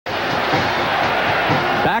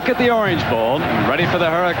back at the Orange Bowl, ready for the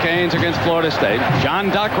Hurricanes against Florida State. John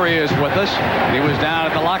Dockery is with us. He was down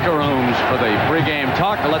at the locker rooms for the pregame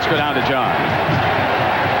talk. Let's go down to John.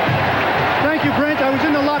 Thank you, Brent. I was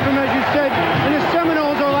in the locker room, as you said, and the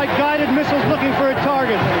Seminoles are like guided missiles looking for a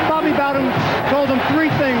target. Bobby Bowden told them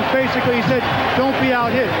three things, basically. He said, don't be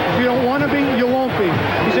out-hit. If you don't want to be, you won't be.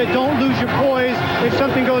 He said, don't lose your poise if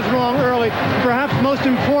something goes wrong early. Perhaps most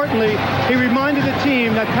importantly, he reminded the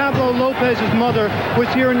team that Pablo Lopez's mother was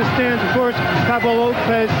here in the stands. Of course, Pablo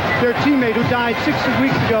Lopez, their teammate who died 6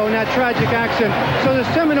 weeks ago in that tragic accident. So the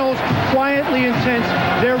Seminoles, quietly intense,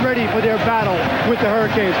 they're ready for their battle with the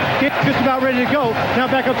Hurricanes. Get just about ready to go. Now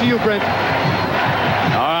back up to you, Brent.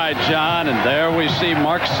 All right, John, and there we see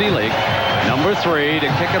Mark Seelig, number 3, to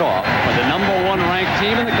kick it off for the number 1 ranked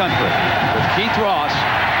team in the country, with Keith Ross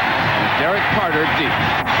and Derek Carter deep.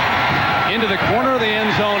 Into the corner of the end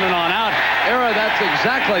zone and on out. Era, that's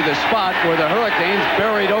exactly the spot where the Hurricanes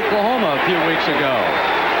buried Oklahoma a few weeks ago.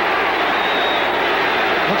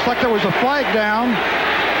 Looks like there was a flag down.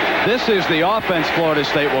 This is the offense Florida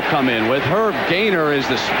State will come in with. Herb Gaynor is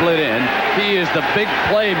the split end. He is the big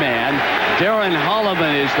play man. Darren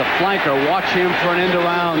Holloman is the flanker. Watch him for an end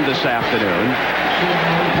around this afternoon.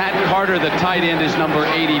 Pat Carter, the tight end, is number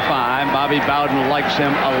 85. Bobby Bowden likes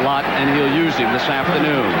him a lot, and he'll use him this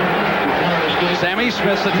afternoon. Sammy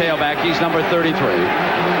Smith's the tailback. He's number 33.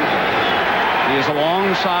 He is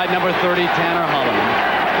alongside number 30, Tanner Holloman.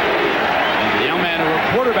 And the young man who will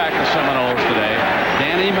quarterback the Seminoles today,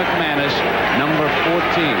 Danny McManus, number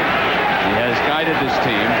 14. He has guided his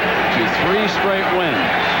team to 3 straight wins.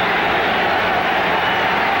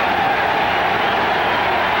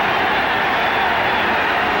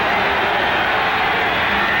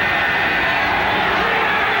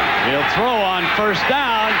 He'll throw on first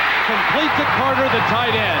down, complete to Carter, the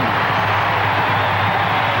tight end.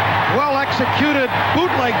 Well-executed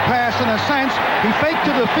bootleg pass in a sense. He faked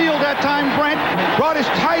to the field that time, Brent, brought his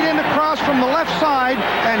tight end across from the left side,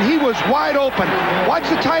 and he was wide open. Watch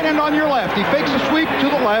the tight end on your left. He fakes a sweep to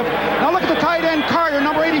the left. Now look at the tight end, Carter,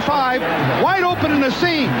 number 85, wide open in the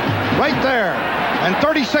seam, right there. And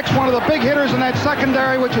 36, one of the big hitters in that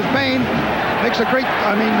secondary, which is Bain, makes a great,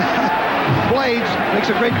 Blades makes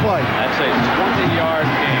a great play. That's a 20-yard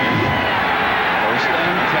gain. First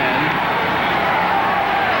and 10.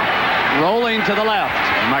 Rolling to the left.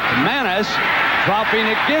 McManus dropping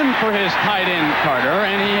again for his tight end, Carter,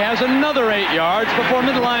 and he has another 8 yards before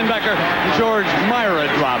middle linebacker George Myra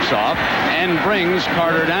drops off and brings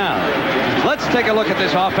Carter down. Let's take a look at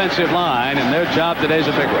this offensive line, and their job today is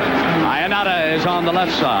a big one. Ionata is on the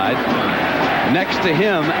left side. Next to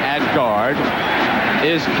him at guard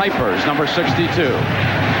is Kuipers, number 62.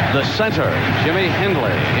 The center, Jimmy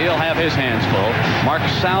Hindley. He'll have his hands full. Mark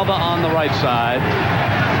Salva on the right side.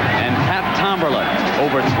 And Pat Tomberlin,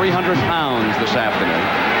 over 300 pounds this afternoon.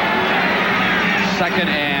 2nd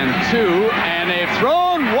and 2, and they've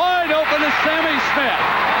thrown wide open to Sammy Smith.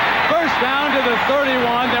 First down to the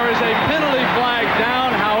 31. There is a penalty flag down.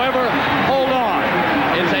 However, hold on.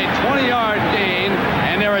 It's a 20-yard gain,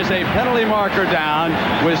 and there is a penalty marker down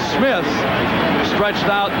with Smith stretched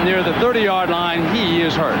out near the 30-yard line. He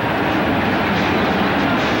is hurt.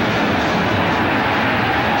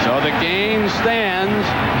 So the game stands.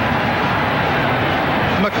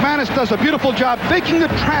 McManus does a beautiful job faking the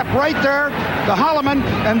trap right there to Holloman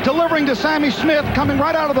and delivering to Sammy Smith coming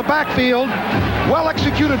right out of the backfield.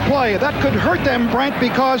 Well-executed play. That could hurt them, Brent,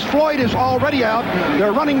 because Floyd is already out.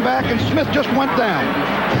 They're running back, and Smith just went down.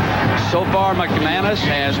 So far, McManus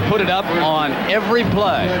has put it up on every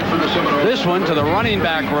play. This one to the running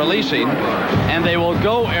back releasing, and they will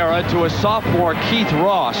go, Era, to a sophomore, Keith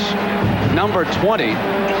Ross, number 20.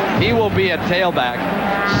 He will be at tailback.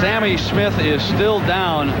 Sammy Smith is still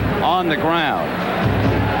down on the ground.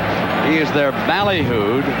 He is their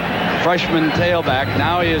ballyhooed freshman tailback.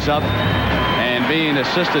 Now he is up and being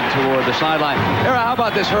assisted toward the sideline. Era, how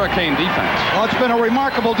about this Hurricane defense? Well, it's been a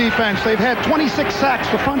remarkable defense. They've had 26 sacks.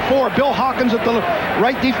 The front four, Bill Hawkins at the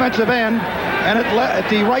right defensive end, and at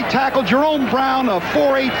the right tackle, Jerome Brown, a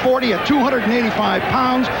 4'8", at 285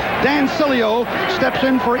 pounds. Dan Cilio steps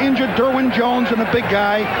in for injured Derwin Jones and a big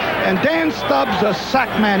guy. And Dan Stubbs, a sack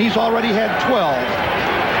man. He's already had 12.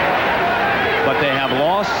 But they have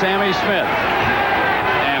lost Sammy Smith.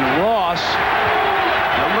 And Ross,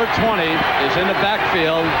 number 20, is in the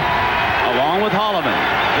backfield along with Holloman.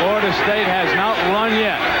 Florida State has not run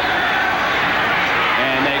yet.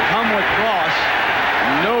 And they come with Ross.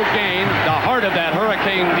 No gain. The heart of that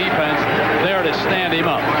Hurricane defense there to stand him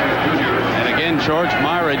up. And again, George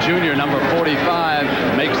Myra Jr., number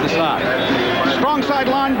 45, makes the stop. Strong side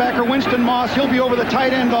linebacker Winston Moss. He'll be over the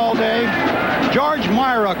tight end all day. George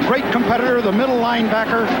Myra, great competitor, the middle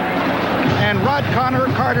linebacker, and Rod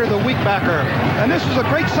Carter, the weak backer. And this is a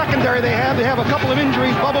great secondary they have. They have a couple of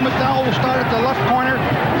injuries. Bubba McDowell will start at the left corner.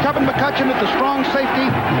 Kevin McCutcheon at the strong safety.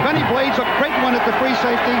 Benny Blades, a great one at the free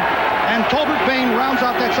safety. And Tolbert Bain rounds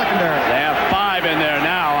out that secondary. They have 5 in there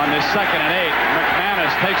now on this 2nd and 8.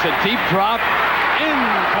 McManus takes a deep drop.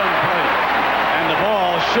 Incomplete. And the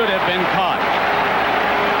ball should have been caught.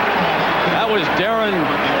 That was Darren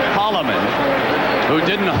Holloman, who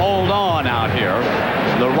didn't hold on out here.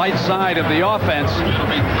 The right side of the offense.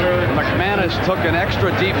 McManus took an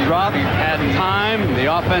extra deep drop, had time. The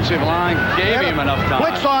offensive line gave him enough time.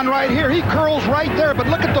 Blitz on right here. He curls right there, but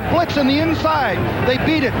look at the blitz in the inside. They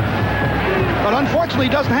beat it. But unfortunately,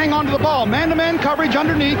 he doesn't hang on to the ball. Man-to-man coverage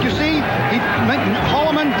underneath. You see,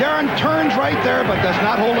 Holloman, Darren turns right there, but does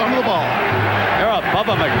not hold on to the ball.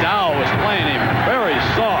 Bubba McDowell was playing him very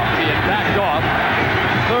soft. He had backed off.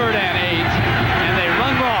 3rd and 8, and they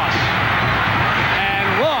run Ross. And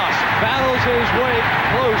Ross battles his way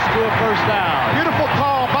close to a first down. Beautiful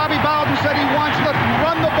call. Bobby Bowden said he wants to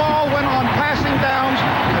run the ball when on passing downs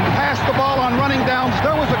and pass the ball on running downs.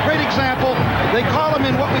 There was a great example. They call him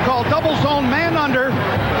in what we call double zone man under.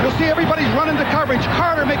 You'll see everybody's running to coverage.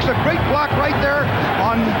 Carter makes a great block right there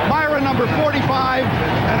on Myra number 45.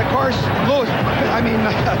 And of course,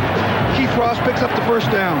 Keith Ross picks up the first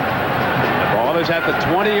down. The ball is at the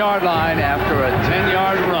 20-yard line after a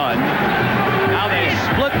 10-yard run. Now they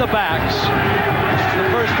split the backs. This is the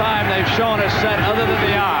first time they've shown a set other than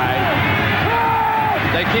the eye.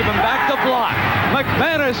 They keep him back to block.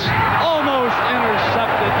 McManus almost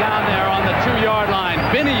intercepted down there on the 2-yard line.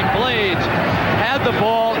 Benny Blades had the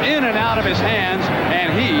ball in and out of his hands,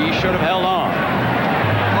 and he should have held on.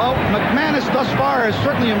 Well, McManus thus far has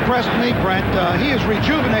certainly impressed me, Brent. He has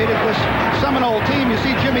rejuvenated this Seminole team. You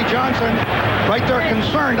see Jimmy Johnson right there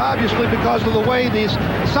concerned, obviously, because of the way these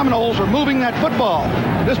Seminoles are moving that football.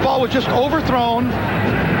 This ball was just overthrown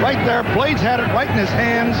right there. Blades had it right in his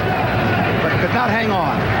hands, but could not hang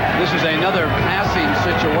on. This is another passing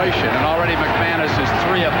situation, and already McManus is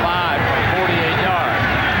 3 of 5 for 48 yards.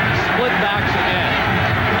 Split backs again.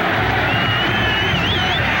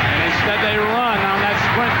 And instead they run on that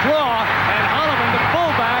sprint draw, and Holloman, the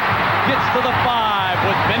fullback, gets to the 5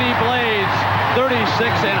 with Benny Blades, 36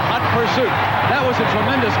 in hot pursuit. That was a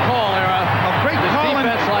tremendous call, Era. A great call.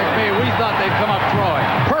 Defense like me, we thought they'd come up throwing.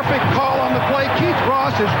 Perfect call on the play. Keith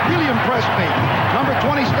Ross has really impressed me. Number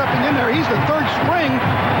 20 stepping in there. He's the 3rd string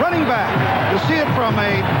running back. To see it from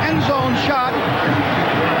a end zone shot.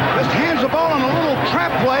 Just hands the ball on a little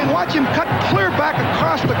trap play and watch him cut clear back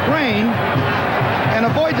across the grain and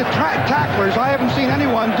avoid the tacklers. I haven't seen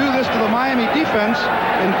anyone do this to the Miami defense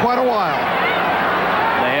in quite a while.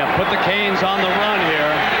 They have put the Canes on the run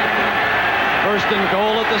here. 1st and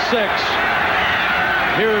goal at the 6.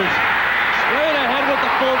 Here's straight ahead with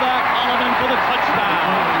the fullback, Holloman, for the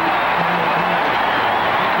touchdown.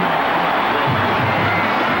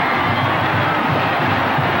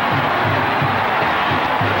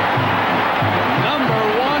 Number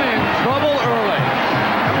 1 in trouble early.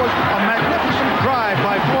 That was a magnificent drive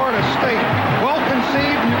by Florida State. Well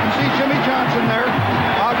conceived, and you can see Jimmy Johnson there,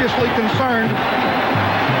 obviously concerned.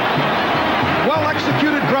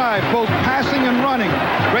 Well-executed drive, both passing and running.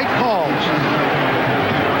 Great calls.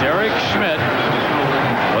 Derek Schmidt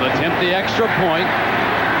will attempt the extra point.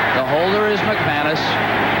 The holder is McManus.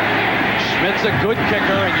 Schmidt's a good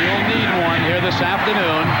kicker, and you'll need one here this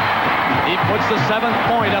afternoon. He puts the 7th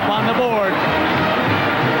point up on the board.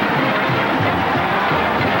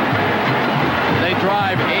 They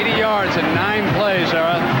drive 80 yards in 9 plays,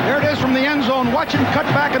 Era. There it is from the end zone. Watch him cut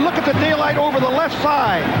back, and look at the daylight over the left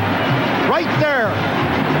side. Right there.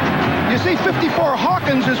 You see 54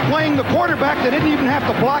 Hawkins is playing the quarterback. They didn't even have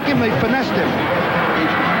to block him. They finessed him.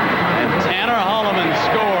 And Tanner Holloman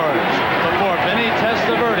scores before Vinny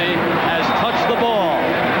Testaverde has touched the ball.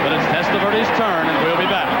 But it's Testaverde's turn, and we'll be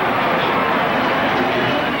back.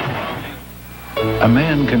 A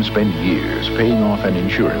man can spend years paying off an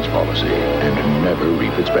insurance policy and never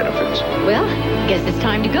reap its benefits. Well, guess it's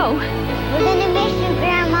time to go. We're gonna miss you,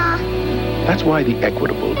 Grandma. That's why the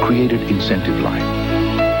Equitable created Incentive Life.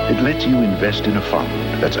 It lets you invest in a fund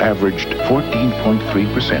that's averaged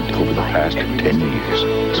 14.3% over the past 10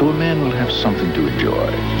 years. So a man will have something to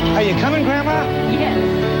enjoy. Are you coming, Grandma? Yes.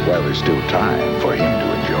 While there's still time for him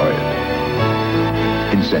to enjoy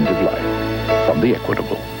it. Incentive Life from the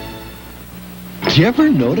Equitable. Did you ever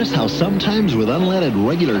notice how sometimes with unleaded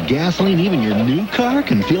regular gasoline, even your new car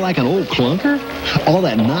can feel like an old clunker? All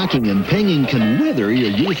that knocking and pinging can wither your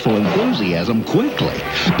youthful enthusiasm quickly.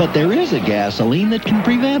 But there is a gasoline that can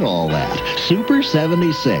prevent all that. Super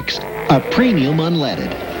 76. A premium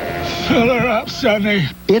unleaded. Fill her up, Sonny.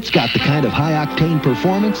 It's got the kind of high-octane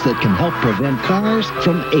performance that can help prevent cars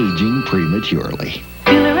from aging prematurely.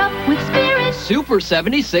 Fill her up with Spirit. Super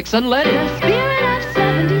 76 unleaded. The Spirit of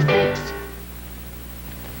 76.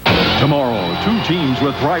 Tomorrow, two teams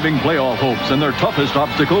with thriving playoff hopes, and their toughest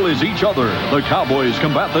obstacle is each other. The Cowboys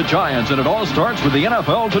combat the Giants, and it all starts with the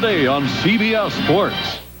NFL Today on CBS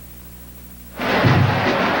Sports.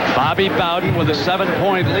 Bobby Bowden with a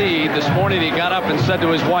 7-point lead. This morning he got up and said to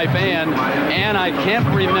his wife, Ann, I can't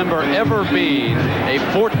remember ever being a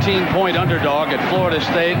 14-point underdog at Florida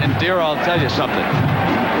State, and dear, I'll tell you something.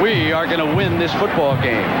 We are going to win this football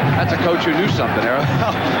game. That's a coach who knew something, Eric.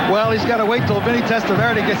 Well, he's got to wait till Vinny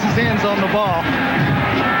Testaverde gets his hands on the ball.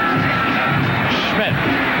 Schmidt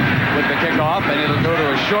with the kickoff, and it'll go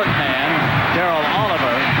to a short man, Darrell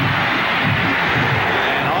Oliver.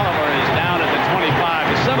 And Oliver is down at the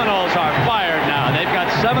 25. The Seminoles are fired now. They've got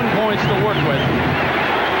 7 points to work with.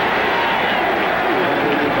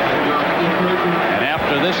 And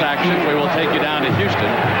after this action, we will take you down to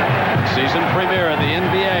Houston. Season premiere of the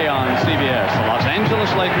NBA on CBS. The Los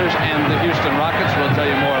Angeles Lakers and the Houston Rockets. We'll tell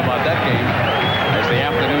you more about that game as the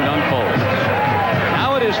afternoon unfolds.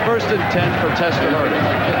 Now it is 1st and 10 for Testaverde.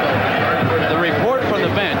 The report from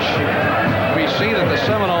the bench. We see that the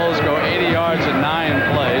Seminoles go 80 yards in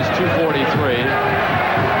 9 plays, 243.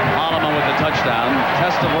 Holloman with the touchdown.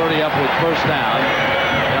 Testaverde up with first down.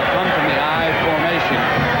 They'll come from the I formation.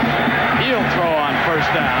 He'll throw on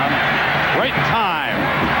first down. Great time.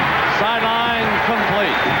 Sideline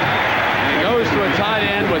complete. And he goes to a tight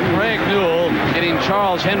end with Greg Newell getting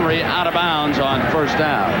Charles Henry out of bounds on first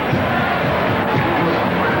down.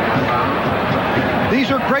 These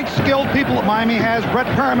are great skilled people that Miami has. Brett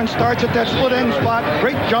Perriman starts at that split end spot.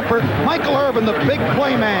 Great jumper. Michael Irvin, the big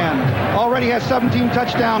play man, already has 17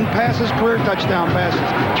 touchdown passes, career touchdown passes.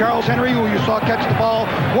 Charles Henry, who you saw catch the ball.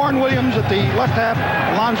 Warren Williams at the left half.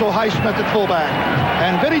 Alonzo Highsmith at fullback.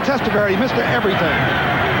 And Vinny Testaverde, Mr. Everything.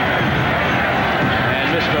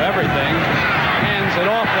 Mr. Everything hands it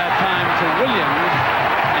off that time to Williams,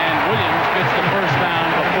 and Williams gets the first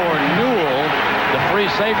down before Newell, the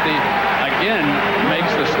free safety, again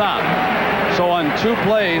makes the stop. So on 2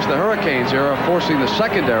 plays, the Hurricanes here are forcing the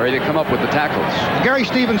secondary to come up with the tackles. Gary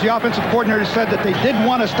Stevens, the offensive coordinator, said that they did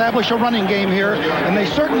want to establish a running game here, and they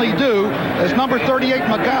certainly do, as number 38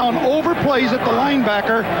 McGowan overplays at the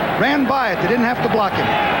linebacker, ran by it. They didn't have to block him.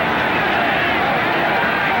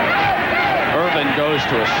 Irvin goes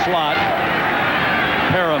to a slot.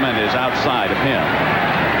 Perriman is outside of him.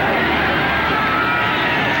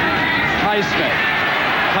 Highsmith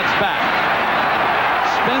cuts back.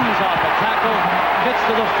 Spins off a tackle. Gets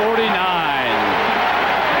to the 49.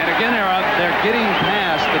 And again, they're getting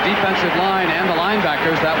past the defensive line and the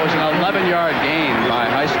linebackers. That was an 11-yard gain by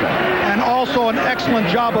Highsmith. And also an excellent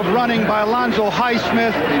job of running by Alonzo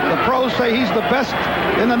Highsmith. The pros say he's the best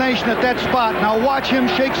in the nation at that spot. Now watch him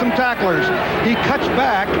shake some tacklers. He cuts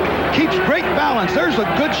back, keeps great balance. There's a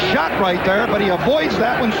good shot right there, but he avoids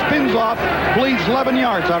that one, spins off, bleeds 11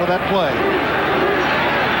 yards out of that play.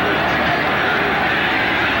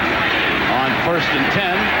 On 1st and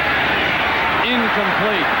 10,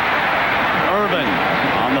 incomplete. Irvin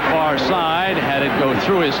on the far side had it go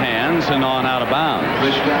through his hands and on out of bounds.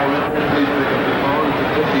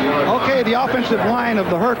 Okay, the offensive line of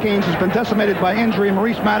the Hurricanes has been decimated by injury.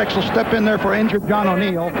 Maurice Maddox will step in there for injured John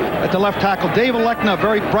O'Neill at the left tackle. Dave Alekna,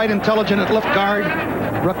 very bright, intelligent at left guard.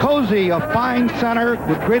 Rakosi, a fine center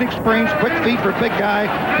with great experience, quick feet for a big guy.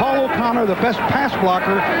 Paul O'Connor, the best pass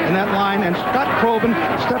blocker in that line. And Scott Crobin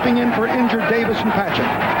stepping in for injured Davis and Patchett.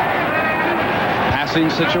 Passing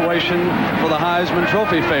situation for the Heisman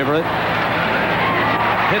Trophy favorite.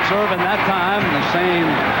 Hits Irvin that time. The same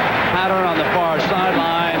pattern on the far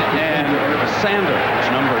sideline. And Sanders,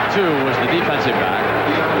 number 2, was the defensive back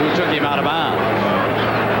who took him out of bounds.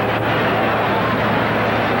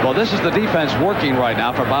 Well, this is the defense working right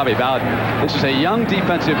now for Bobby Bowden. This is a young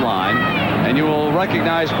defensive line, and you will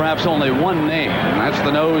recognize perhaps only one name, and that's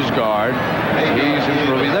the nose guard. He's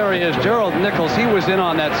improving. There he is, Gerald Nichols. He was in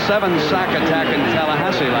on that 7-sack attack in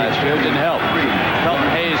Tallahassee last year. Didn't help.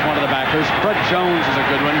 Felton Hayes, one of the backers. Fred Jones is a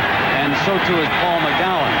good one, and so too is Paul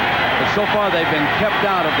McGowan. But so far, they've been kept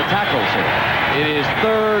out of the tackles here. It is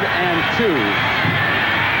 3rd and 2.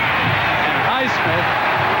 And Highsmith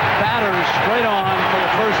batters straight on for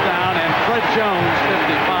the first down, and Fred Jones,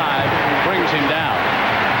 55, brings him down.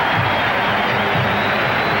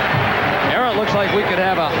 It looks like we could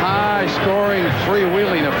have a high high-scoring,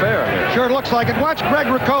 freewheeling affair here. Sure looks like it. Watch Greg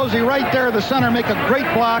Riccozzi right there, the center, make a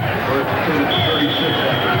great block.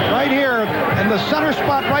 Right here, in the center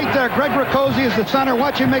spot right there, Greg Riccozzi is the center.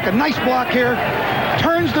 Watch him make a nice block here.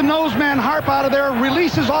 Turns the nose man Harp out of there,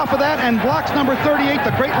 releases off of that, and blocks number 38, the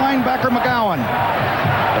great linebacker McGowan.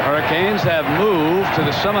 The Hurricanes have moved to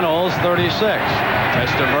the Seminoles 36.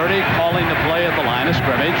 Testaverde calling the play at the line of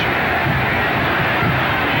scrimmage.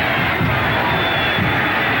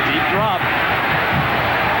 Deep drop.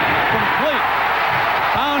 Complete.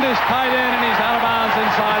 Found his tight end, and he's out of bounds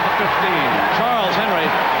inside the 15. Charles Henry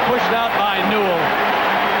pushed out by Newell.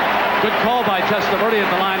 Good call by Testaverde at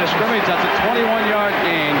the line of scrimmage. That's a 21-yard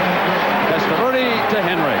gain. Testaverde to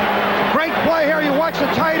Henry. Great play here. You watch the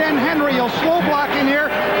tight end Henry. He'll slow block in here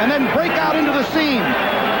and then break out into the seam.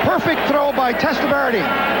 Perfect throw by Testaverde.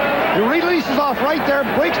 He releases off right there,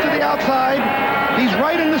 breaks to the outside. He's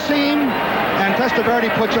right in the seam, and Testaverde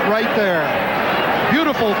puts it right there.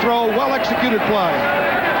 Beautiful throw, well-executed play.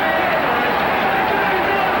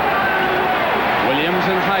 Williams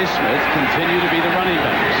and Highsmith continue to be the running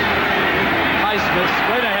backs. Highsmith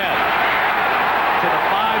straight ahead to the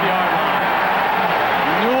 5-yard line.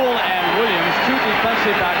 Newell and Williams, two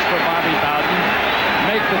defensive backs for Bobby Bowden,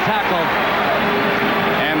 make the tackle.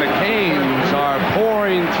 And the Canes are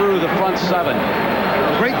pouring through the front seven.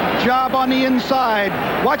 Great job on the inside.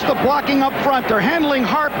 Watch the blocking up front. They're handling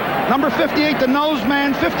Harp. Number 58, the nose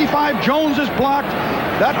man. 55, Jones is blocked.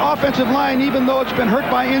 That offensive line, even though it's been hurt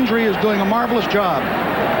by injury, is doing a marvelous job.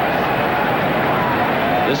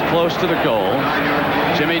 This close to the goal,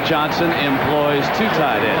 Jimmy Johnson employs two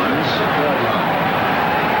tight ends.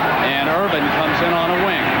 And Irvin comes in on a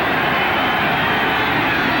wing.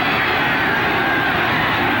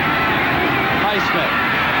 Highsmith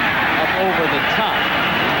up over the top,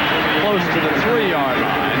 close to the 3-yard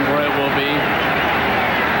line, where it will be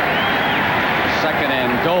second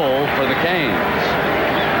and goal for the Canes.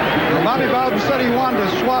 Bobby Bowden said he wanted to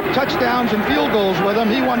swap touchdowns and field goals with him.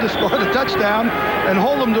 He wanted to score the touchdown and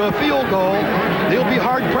hold them to a field goal. They'll be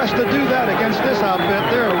hard-pressed to do that against this outfit.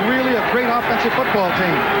 They're really a great offensive football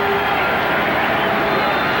team.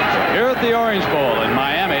 Here at the Orange Bowl in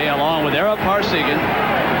Miami, along with Ara Parsegan,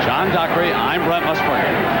 John Dockery, I'm Brent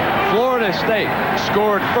Musburger. Florida State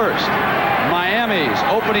scored first. Miami's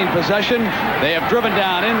opening possession, they have driven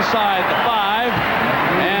down inside the 5,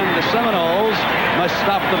 and the Seminoles must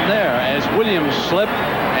stop them there as Williams slipped,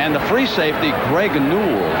 and the free safety, Greg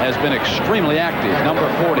Newell, has been extremely active, number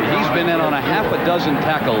 40. He's been in on a half a dozen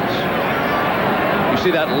tackles. You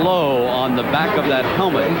see that low on the back of that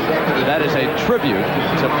helmet. That is a tribute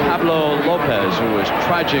to Pablo Lopez, who was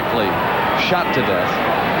tragically shot to death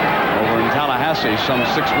over in Tallahassee some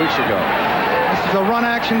 6 weeks ago. This is a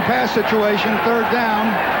run-action pass situation, third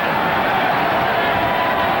down.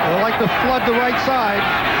 They like to flood the right side.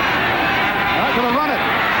 Not going to run it.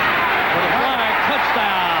 For the flag,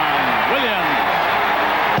 touchdown, Williams.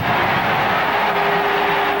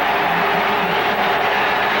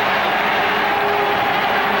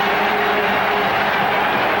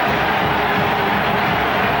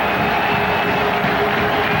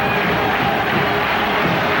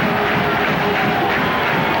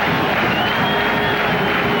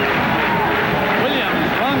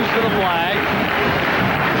 To the flag,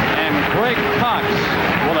 and Greg Cox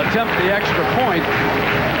will attempt the extra point,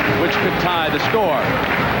 which could tie the score.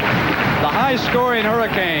 The high-scoring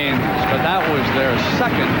Hurricanes, but that was their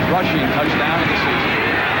second rushing touchdown of the season.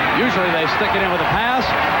 Usually they stick it in with a pass.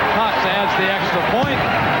 Cox adds the extra point,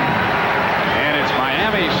 and it's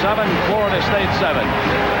Miami 7, Florida State 7.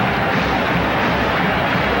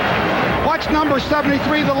 Watch number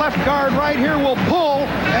 73, the left guard right here, will pull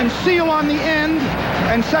and seal on the end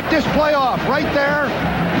and set this play off. Right there,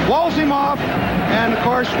 walls him off, and of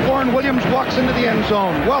course, Warren Williams walks into the end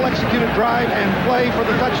zone. Well-executed drive and play for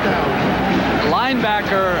the touchdown.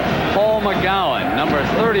 Linebacker Paul McGowan, number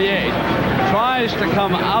 38, tries to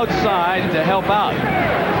come outside to help out,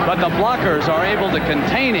 but the blockers are able to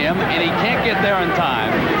contain him, and he can't get there in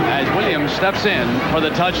time as Williams steps in for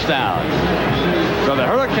the touchdown. So the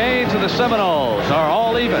Hurricanes and the Seminoles are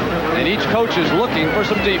all even, and each coach is looking for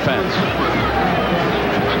some defense.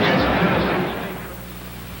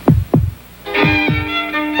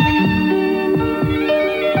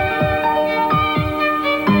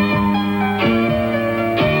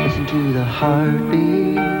 Listen to the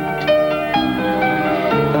heartbeat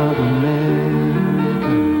of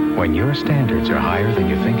America. When your standards are higher than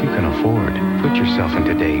you think you can afford, put yourself in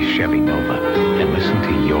today's Chevy Nova and listen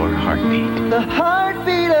to your heartbeat. The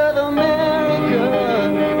heartbeat of America.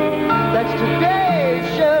 That's today's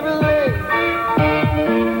Chevrolet.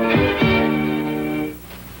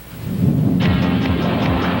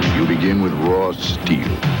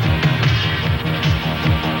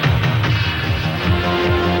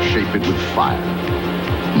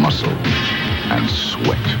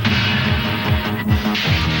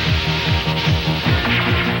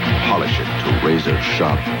 polish it to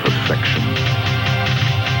razor-sharp perfection.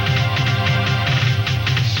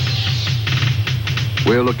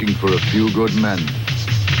 We're looking for a few good men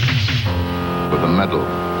with a medal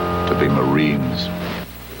to be Marines.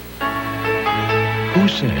 Who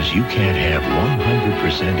says you can't have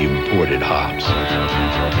 100% imported hops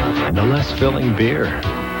and a less filling beer?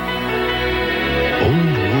 Old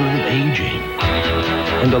world aging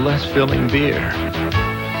and a less filling beer.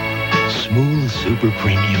 Smooth super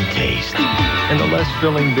premium taste and a less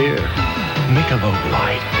filling beer. Michelob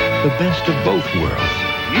Light, the best of both worlds.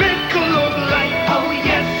 Michelob Light, oh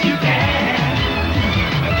yes you can.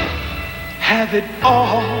 Have it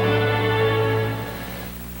all.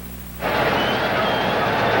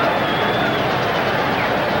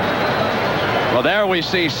 Well, there we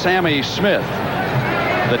see Sammy Smith,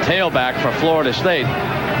 the tailback for Florida State.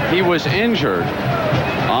 He was injured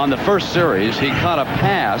on the first series. He caught a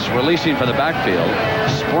pass releasing for the backfield,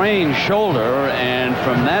 sprained shoulder, and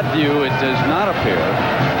from that view, it does not appear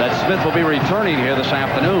that Smith will be returning here this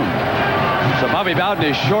afternoon. So Bobby Bowden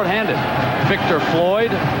is shorthanded. Victor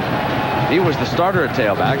Floyd, he was the starter at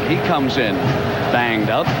tailback. He comes in banged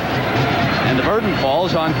up. And the burden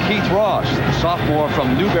falls on Keith Ross, the sophomore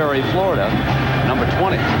from Newberry, Florida, number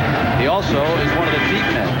 20. He also is one of the deep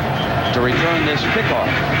men to return this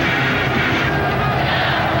kickoff.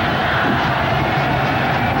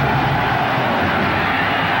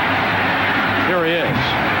 Here he is.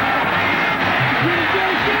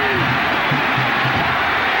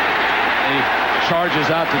 He charges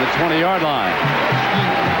out to the 20-yard line.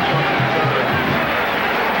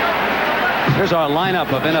 Here's our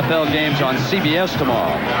lineup of NFL games on CBS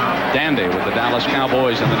tomorrow. Dandy with the Dallas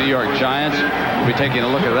Cowboys and the New York Giants. We'll be taking a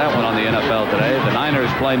look at that one on the NFL today. The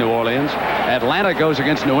Niners play New Orleans. Atlanta goes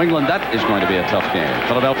against New England. That is going to be a tough game.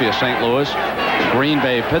 Philadelphia, St. Louis, Green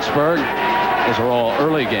Bay, Pittsburgh. Those are all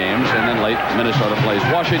early games. And then late, Minnesota plays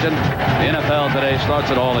Washington. The NFL today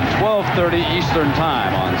starts it all at 12:30 Eastern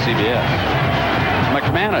Time on CBS.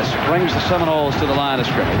 McManus brings the Seminoles to the line of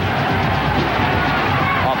scrimmage.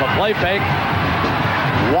 Off a play fake.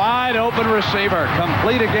 Wide open receiver.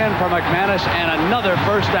 Complete again for McManus, and another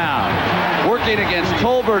first down. Working against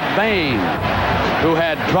Tolbert Bain, who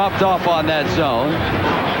had dropped off on that zone.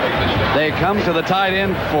 They come to the tight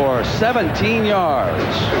end for 17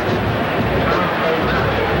 yards.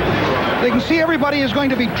 They can see everybody is going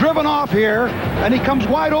to be driven off here, and he comes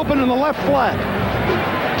wide open in the left flat.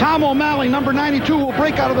 Tom O'Malley, number 92, will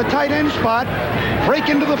break out of the tight end spot, break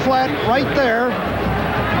into the flat right there.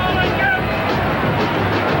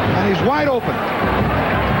 And he's wide open.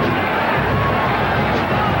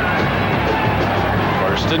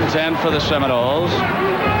 First and 10 for the Seminoles.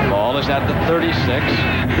 Ball is at the 36.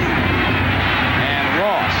 And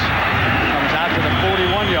Ross comes out to the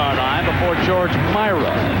 41-yard line before George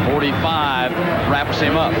Myra. 45 wraps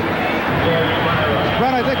him up.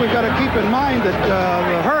 Brent, I think we've got to keep in mind that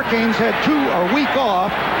the Hurricanes had a week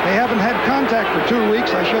off. They haven't had contact for 2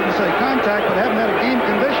 weeks. I shouldn't say contact, but haven't had a game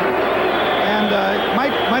condition. And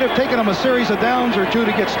might have taken them a series of downs or two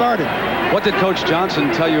to get started. What did Coach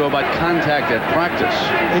Johnson tell you about contact at practice?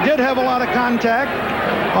 They did have a lot of contact.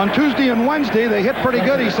 On Tuesday and Wednesday, they hit pretty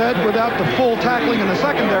good, he said, without the full tackling in the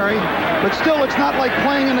secondary. But still, it's not like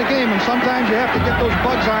playing in the game, and sometimes you have to get those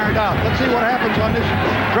bugs ironed out. Let's see what happens on this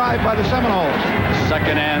drive by the Seminoles.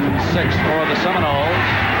 Second and 6 for the Seminoles.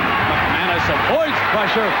 McManus avoids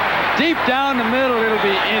pressure. Deep down the middle, it'll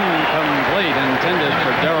be incomplete, intended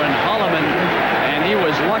for Darren Holloman, and he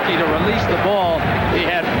was lucky to release the ball. He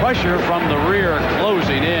had pressure from the rear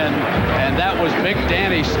closing in, and that was Big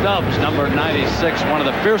Danny Stubbs, number 96, one of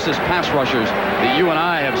the fiercest pass rushers that you and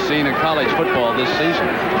I have seen in college football this season.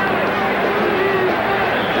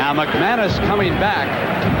 Now McManus coming back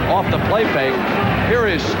off the play fake. Here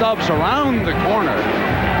is Stubbs around the corner.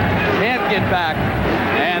 Can't get back,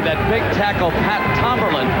 and that big tackle Pat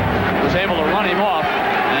Tomberlin was able to run him off,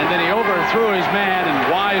 and then he overthrew his man, and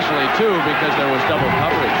wisely too, because there was double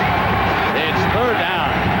coverage. It's third down,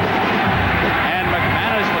 and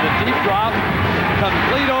McManus with a deep drop,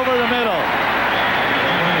 complete over the middle.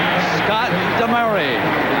 Scott DeMurray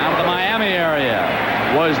out of the Miami area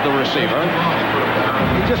was the receiver.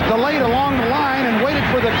 He just delayed along the line and waited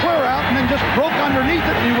for the clear out, and then just broke underneath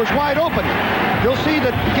it, and he was wide open. You'll see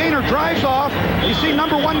that Gaynor drives off. You see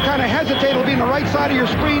number 1 kind of hesitate. It'll be on the right side of your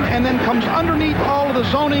screen, and then comes underneath all of the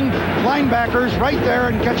zoning linebackers right there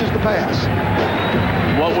and catches the pass.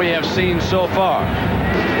 What we have seen so far,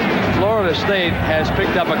 Florida State has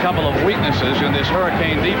picked up a couple of weaknesses in this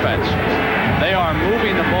Hurricane defense. They are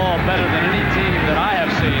moving the ball better than any team that I have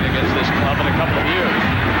seen against this club in a couple of years.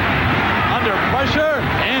 Under pressure,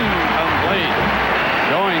 incomplete.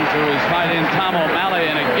 Going to his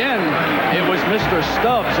Roger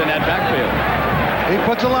Stubbs in that backfield. He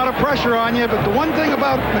puts a lot of pressure on you, but the one thing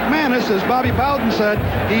about McManus, as Bobby Bowden said,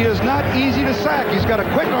 he is not easy to sack. He's got a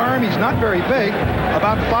quick arm. He's not very big,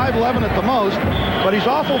 about 5'11" at the most, but he's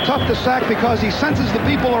awful tough to sack because he senses the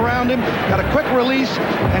people around him, got a quick release,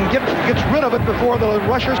 and gets rid of it before the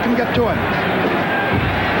rushers can get to him.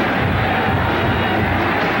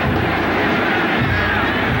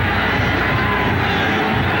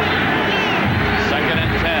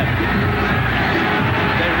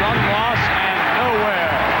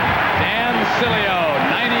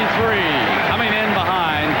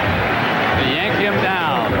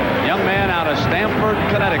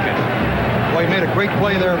 He made a great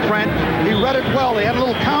play there, Brent. He read it well. He had a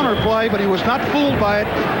little counter play, but he was not fooled by it.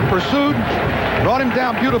 Pursued, brought him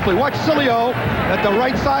down beautifully. Watch Cilio at the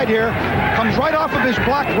right side here. Comes right off of his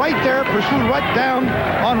block right there. Pursued right down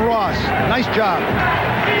on Ross. Nice job.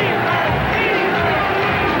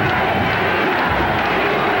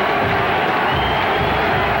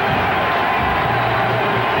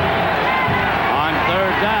 On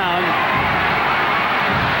third down,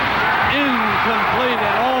 incomplete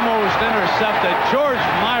and almost intercepted. George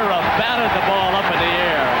Myra batted the ball up in the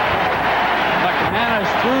air. McManus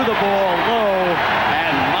threw the ball low,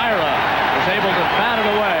 and Myra was able to bat it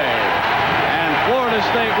away. And Florida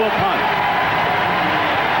State will punt.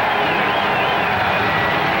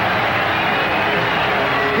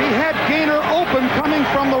 He had Gaynor open coming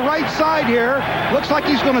from the right side here. Looks like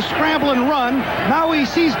he's going to scramble and run. Now he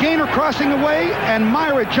sees Gaynor crossing away, and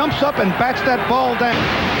Myra jumps up and bats that ball down.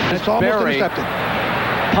 It's almost intercepted.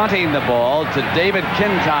 Punting the ball to David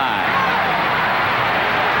Kintai.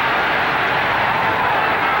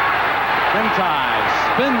 Kintai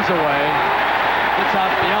spins away, gets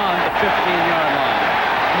out beyond the 15-yard line.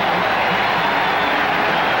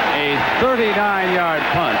 A 39-yard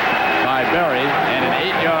punt by Berry and an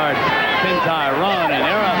 8-yard Kintai run, and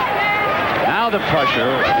now the pressure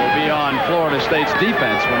will be on Florida State's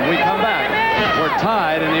defense when we come back. We're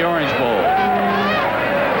tied in the Orange Bowl.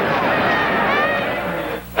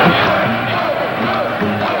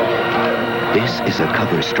 This is a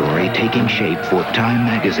cover story taking shape for Time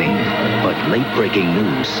magazine, but late-breaking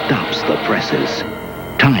news stops the presses.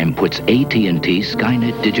 Time puts AT&T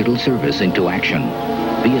Skynet digital service into action.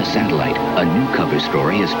 Via satellite, a new cover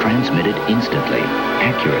story is transmitted instantly,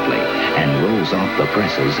 accurately, and rolls off the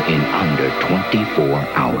presses in under 24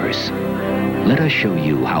 hours. Let us show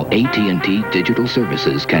you how AT&T digital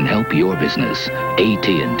services can help your business.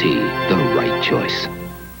 AT&T, the right choice.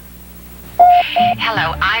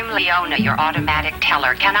 Hello, I'm Leona, your automatic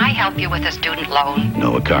teller. Can I help you with a student loan?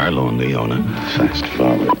 No, a car loan, Leona. Fast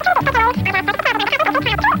forward.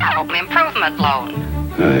 Home improvement loan.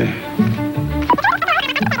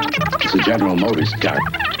 It's a General Motors car.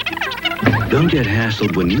 Don't get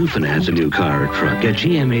hassled when you finance a new car or truck. Get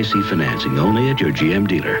GMAC financing only at your GM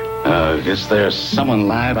dealer. Is there someone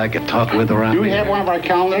live I could talk with around Do we have one of our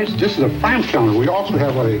calendars? This is a farm calendar. We also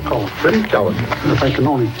have what they call a print calendar. If I can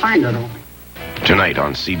only find it. Tonight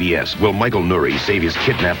on CBS, will Michael Nuri save his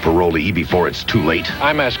kidnapped parolee before it's too late?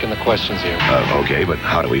 I'm asking the questions here. Okay, but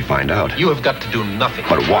how do we find out? You have got to do nothing.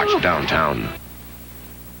 But watch downtown.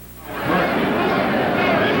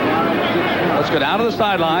 Let's go down to the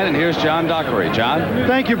sideline, and here's John Dockery. John?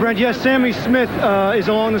 Thank you, Brent. Yes, Sammy Smith is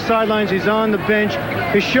along the sidelines. He's on the bench.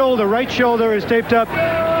 His shoulder, right shoulder, is taped up.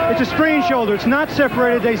 It's a sprained shoulder. It's not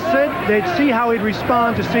separated. They said they'd see how he'd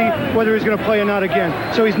respond to see whether he's going to play or not again.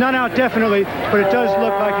 So he's not out definitely, but it does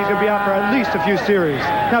look like he's going to be out for at least a few series.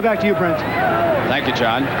 Now back to you, Brent. Thank you,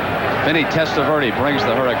 John. Vinny Testaverde brings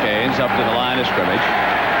the Hurricanes up to the line of scrimmage.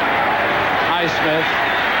 Highsmith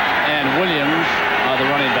and Williams are the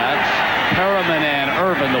running backs. Perriman and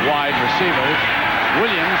Irvin, the wide receivers.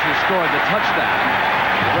 Williams, who scored the touchdown,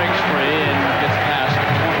 breaks free and gets past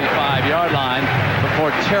the 25-yard line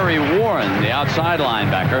before Terry Warren, the outside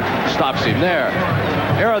linebacker, stops him there.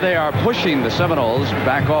 Here they are pushing the Seminoles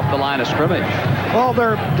back off the line of scrimmage. Well,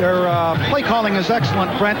 their play calling is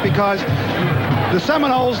excellent, Brent, because the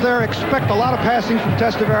Seminoles there expect a lot of passing from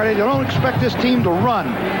Testaverde. They don't expect this team to run.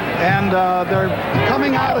 And they're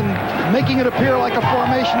coming out and making it appear like a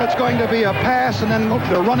formation that's going to be a pass, and then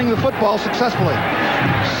they're running the football successfully.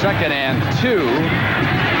 2nd and 2.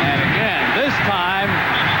 And again, this time,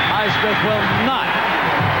 Highsmith will not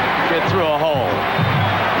get through a hole.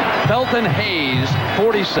 Felton Hayes,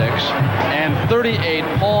 46, and 38,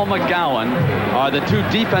 Paul McGowan, are the two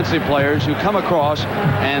defensive players who come across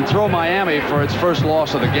and throw Miami for its first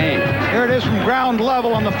loss of the game. Here it is from ground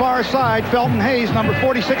level on the far side. Felton Hayes, number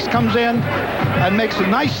 46, comes in and makes a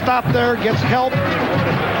nice stop there, gets help,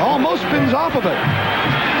 almost spins off of it.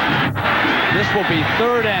 This will be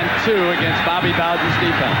 3rd and 2 against Bobby Bowden's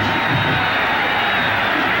defense.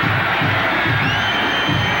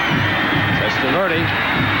 Testaverde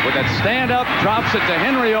with that stand-up, drops it to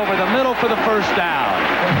Henry over the middle for the first down.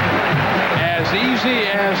 As easy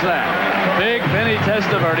as that. Big Vinny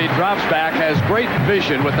Testaverde drops back, has great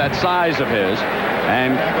vision with that size of his,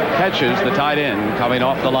 and catches the tight end coming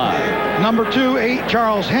off the line. Number 2,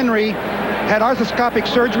 Charles Henry, had arthroscopic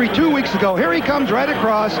surgery 2 weeks ago. Here he comes right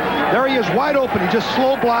across. There he is wide open. He just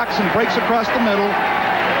slow blocks and breaks across the middle.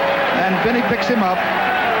 And Vinny picks him up.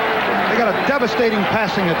 They got a devastating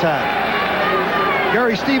passing attack.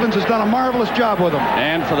 Gary Stevens has done a marvelous job with him.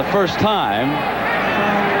 And for the first time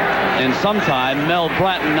in some time, Mel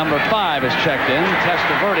Bratton, number 5, is checked in.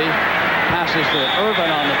 Testaverde passes to Irvin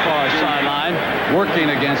on the far sideline, working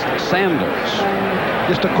against Sanders.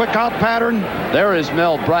 Just a quick out pattern. There is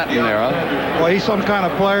Mel Bratton era. Well, he's some kind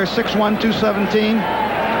of player, 6'1", 217.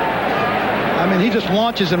 I mean, he just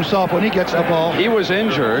launches himself when he gets the ball. He was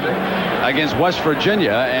injured against West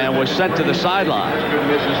Virginia and was sent to the sideline.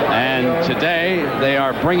 And today, they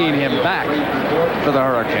are bringing him back for the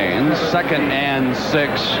Hurricanes. 2nd and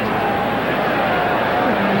 6.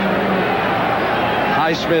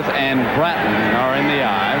 Highsmith and Bratton are in the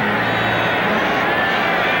eye.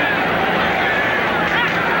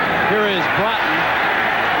 Here is Bratton.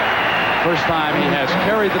 First time he has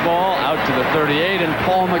carried the ball out to the 38, and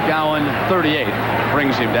Paul McGowan, 38,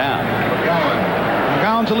 brings him down.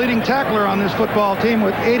 McGowan's a leading tackler on this football team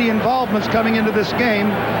with 80 involvements coming into this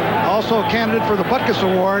game. Also a candidate for the Butkus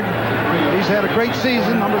Award. He's had a great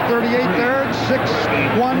season. Number 38 there,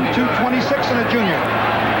 6'1", 226, and a junior.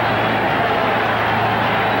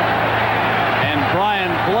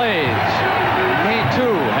 Brian Blades, he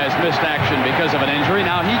too has missed action because of an injury.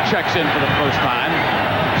 Now he checks in for the first time.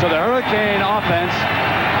 So the Hurricane offense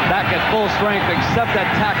back at full strength except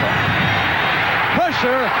that tackle.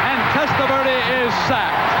 Pressure, and Testaverde is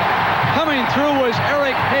sacked. Coming through was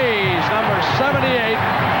Eric Hayes, number 78,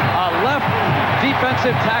 a left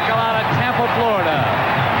defensive tackle out of Tampa, Florida.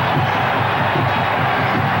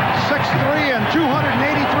 6'3" and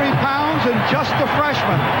 283 pounds and just a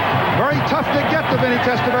freshman. Very tough to get to Vinny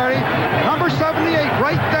Testaverde. Number 78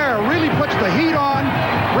 right there really puts the heat on,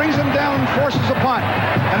 brings him down and forces a punt.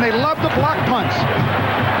 And they love to block punts.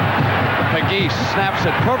 McGee snaps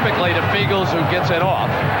it perfectly to Fiegels, who gets it off.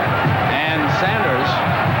 And Sanders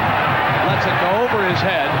lets it go over his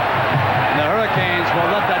head. And the Hurricanes will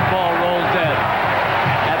let that ball roll dead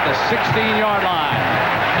at the 16-yard line.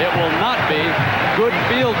 It will not be good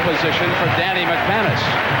field position for Danny McManus.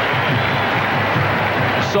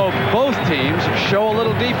 So both teams show a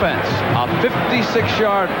little defense. A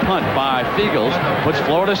 56-yard punt by Fiegels puts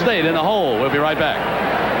Florida State in the hole. We'll be right back.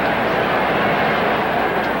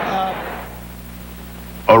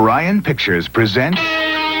 Orion Pictures present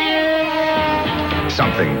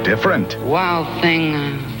something different. Wild thing,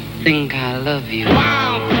 I think I love you.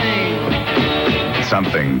 Wild thing.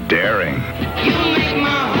 Something daring. You make my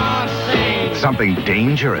heart sing. Something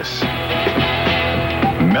dangerous.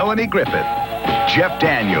 Melanie Griffith, Jeff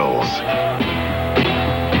Daniels.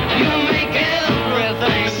 You make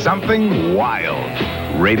everything. Something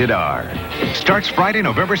wild. Rated R. Starts Friday,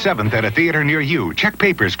 November 7th at a theater near you. Check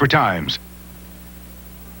papers for times.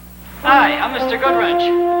 Hi, I'm Mr. Goodwrench.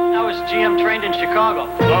 I was GM trained in Chicago.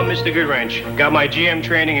 I'm Mr. Goodwrench. Got my GM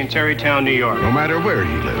training in Terrytown, New York. No matter where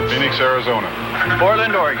he lives. Phoenix, Arizona.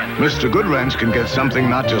 Portland, Oregon. Mr. Goodwrench can get something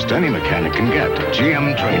not just any mechanic can get.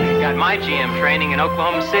 GM training. Got my GM training in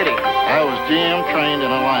Oklahoma City. I was GM trained in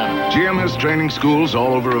Atlanta. GM has training schools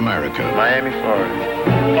all over America. Miami, Florida.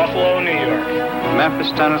 Buffalo, New York.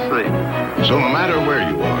 Memphis, Tennessee. So no matter where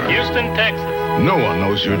you are. Houston, Texas. No one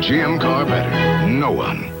knows your GM car better. No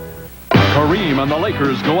one. Kareem and the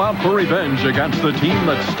Lakers go out for revenge against the team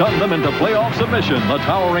that stunned them into playoff submission. The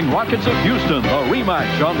towering Rockets of Houston. The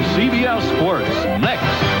rematch on CBS Sports. Next.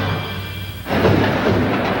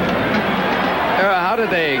 How did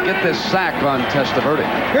they get this sack on Testaverde?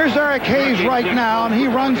 Here's Eric Hayes right now, and he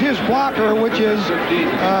runs his blocker, which is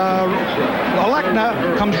Alekna,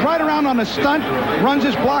 comes right around on a stunt, runs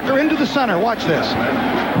his blocker into the center. Watch this.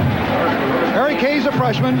 Eric Hayes, a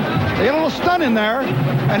freshman. They get a little stunt in there,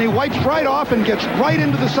 and he wipes right off and gets right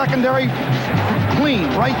into the secondary clean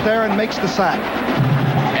right there and makes the sack.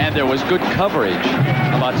 And there was good coverage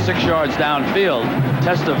about 6 yards downfield.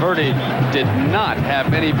 Testaverde did not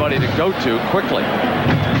have anybody to go to quickly.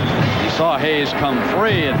 He saw Hayes come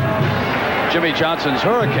free, and Jimmy Johnson's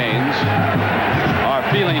Hurricanes are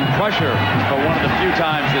feeling pressure for one of the few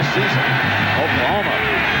times this season. Oklahoma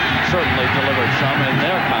certainly delivered some in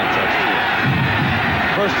their contest.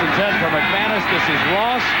 1st and 10 for McManus. This is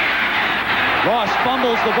Ross. Ross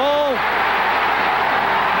fumbles the ball.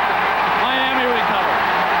 Miami recovers.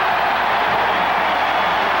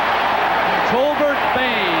 Tolbert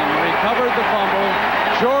Bain recovered the fumble.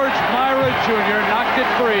 George Myra Jr. knocked it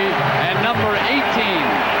free, and number 18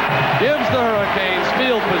 gives the Hurricanes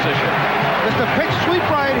field position. Just a pitch sweep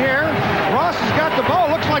right here. Ross has got the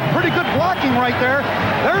ball. Looks like pretty good blocking right there.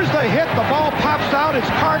 There's the hit. The ball pops out. It's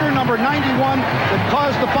Carter, number 91, that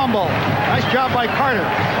caused the fumble. Nice job by Carter.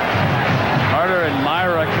 Carter and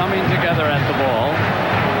Myra coming together at the ball.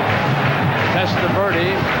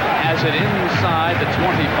 Testaverde has it inside the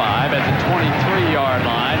 25 at the 23-yard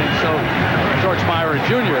line, and so George Myra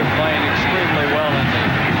Jr. is playing extremely well in the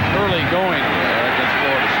early going there against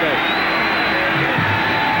Florida State.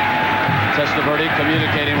 Testaverde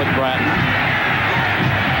communicating with Bratton.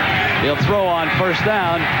 He'll throw on first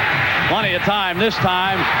down. Plenty of time this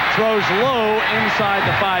time. Throws low inside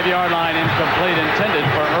the 5-yard line, incomplete, intended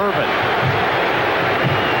for Irvin.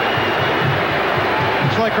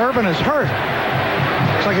 Looks like Irvin is hurt.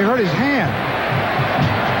 Looks like he hurt his hand.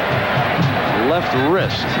 Left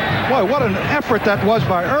wrist. Boy, what an effort that was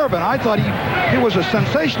by Irvin. I thought it was a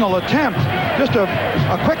sensational attempt. Just a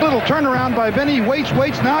quick little turnaround by Vinny. Waits.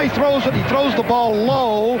 Now he throws it. He throws the ball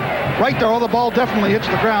low. Right there. Oh, the ball definitely hits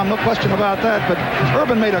the ground. No question about that. But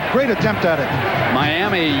Irvin made a great attempt at it.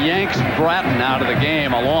 Miami yanks Bratton out of the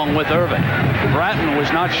game along with Irvin. Bratton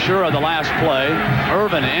was not sure of the last play.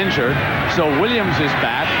 Irvin injured. So Williams is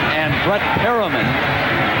back. And Brett Perriman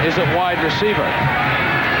is at wide receiver.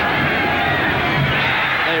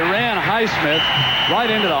 They ran Highsmith right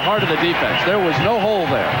into the heart of the defense. There was no hole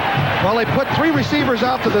there. Well, they put 3 receivers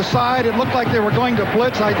out to the side. It looked like they were going to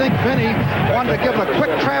blitz. I think Vinny wanted to give a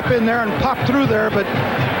quick trap in there and pop through there, but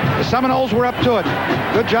the Seminoles were up to it.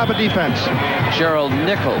 Good job of defense. Gerald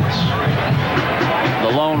Nichols,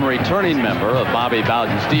 the lone returning member of Bobby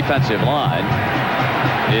Bowden's defensive line,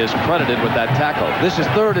 is credited with that tackle. This is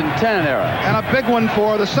 3rd and 10 era. And a big one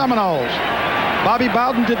for the Seminoles. Bobby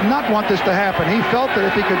Bowden did not want this to happen. He felt that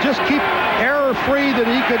if he could just keep error-free, that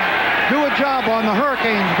he could do a job on the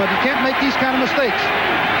Hurricanes, but he can't make these kind of mistakes.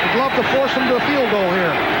 He'd love to force them to a field goal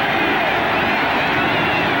here.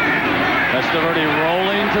 Testaverde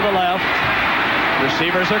rolling to the left.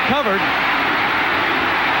 Receivers are covered.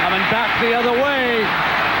 Coming back the other way.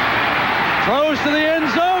 Throws to the end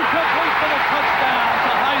zone. Complete for the touchdown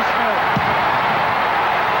to Highsmith.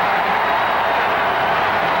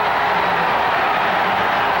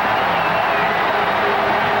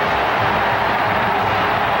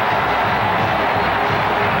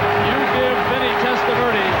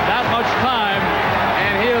 That much time,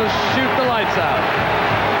 and he'll shoot the lights out.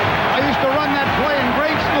 I used to run that play in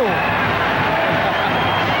grade school.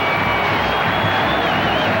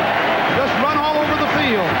 Just run all over the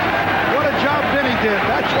field. What a job Vinny did.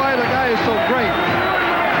 That's why the guy is so great.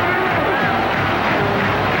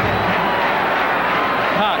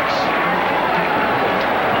 Cox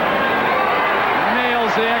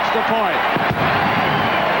nails the extra point.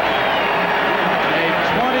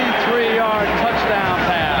 23-yard touchdown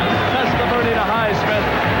pass. Testaverde to Highsmith,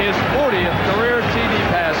 his 40th career TD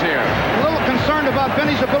pass here. A little concerned about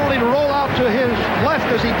Vinny's ability to roll out to his left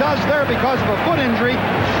as he does there because of a foot injury,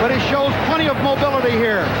 but he shows plenty of mobility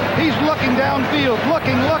here. He's looking downfield,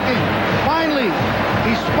 looking. Finally,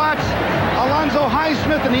 he spots Alonzo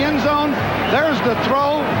Highsmith in the end zone. There's the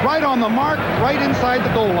throw, right on the mark, right inside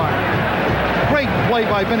the goal line. Great play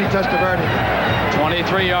by Vinny Testaverde.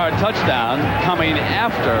 23-yard touchdown coming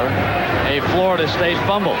after a Florida State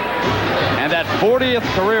fumble. And that 40th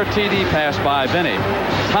career TD pass by Vinny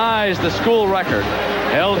ties the school record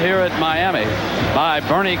held here at Miami by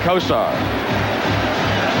Bernie Kosar.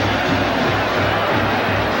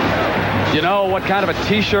 You know what kind of a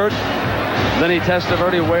T-shirt Vinny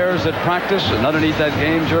Testaverde wears at practice and underneath that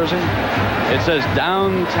game jersey? It says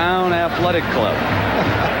Downtown Athletic Club.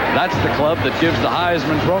 That's the club that gives the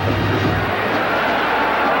Heisman Trophy.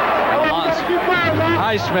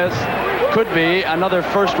 Highsmith could be another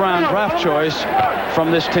first-round draft choice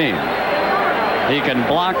from this team. He can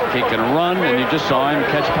block, he can run, and you just saw him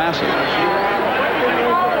catch passes.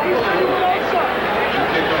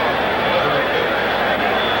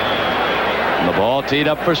 The ball teed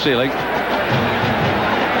up for Seelig.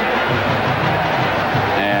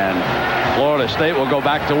 And Florida State will go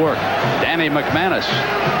back to work. Danny McManus,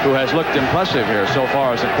 who has looked impressive here so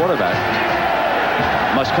far as a quarterback,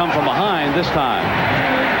 must come from behind this time.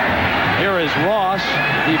 Here is Ross.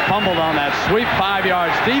 He fumbled on that sweep 5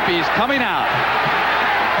 yards deep. He's coming out.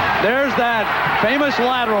 There's that famous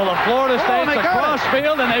lateral of Florida State's across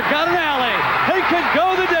field, and they've got an alley. He could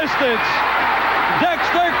go the distance.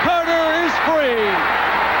 Dexter Carter is free.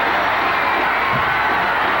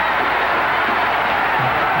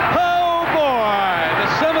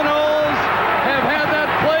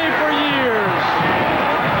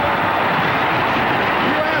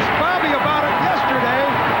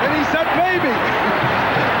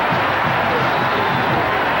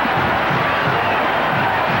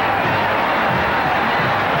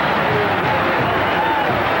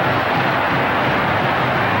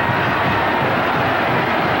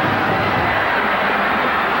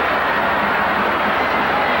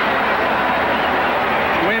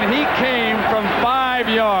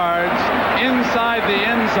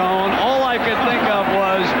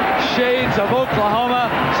 of Oklahoma,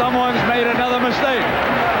 someone's made another mistake.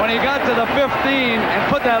 When he got to the 15 and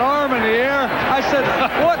put that arm in the air, I said,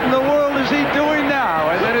 what in the world is he doing now?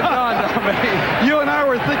 And then it dawned on me. You and I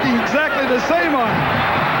were thinking exactly the same on it.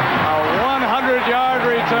 A 100-yard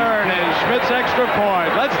return in Schmidt's extra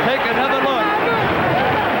point. Let's take another look.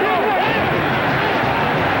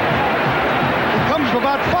 He comes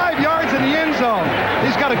about 5 yards in the end zone.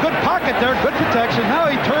 He's got a good pocket there, good protection. Now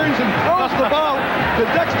he turns and throws the ball to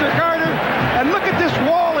Dexter Carter. And look at this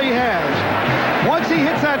wall he has. Once he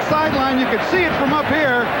hits that sideline, you could see it from up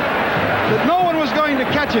here that no one was going to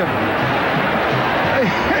catch him.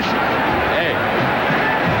 Hey.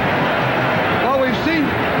 Well, we've seen,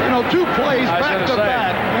 two plays back to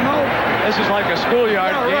back. This is like a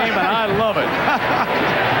schoolyard game, and I love it.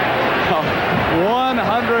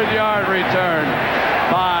 100-yard return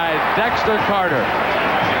by Dexter Carter.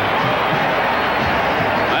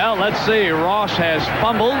 Well, let's see. Ross has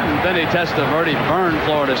fumbled, and Vinny Testaverde burned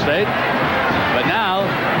Florida State. But now,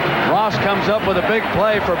 Ross comes up with a big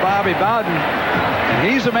play for Bobby Bowden. And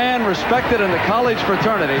he's a man respected in the college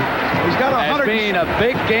fraternity. He's got as being a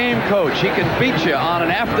big game coach. He can beat you on an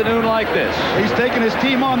afternoon like this. He's taken his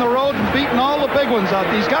team on the road and beaten all the big ones out.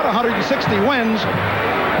 He's got 160 wins.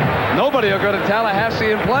 Nobody will go to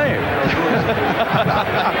Tallahassee and play him.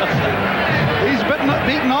 He's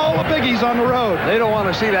beaten all the biggies on the road. They don't want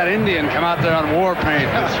to see that Indian come out there on war paint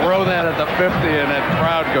and throw that at the 50 and that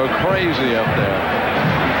crowd go crazy up there.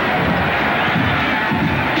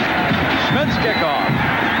 Schmidt's kickoff.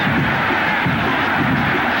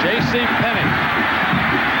 J.C. Penney.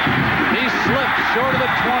 He slipped short of the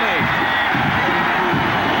 20.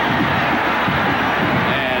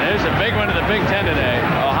 And there's a big one to the Big Ten today.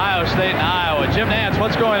 Ohio State and Iowa. Jim Nantz,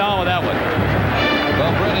 what's going on with that one?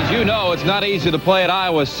 Well, Brent, as you know, it's not easy to play at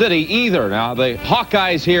Iowa City either. Now, the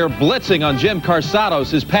Hawkeyes here blitzing on Jim Carsados.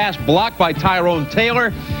 His pass blocked by Tyrone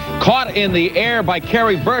Taylor. Caught in the air by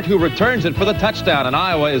Kerry Burt, who returns it for the touchdown. And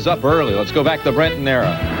Iowa is up early. Let's go back to Brent and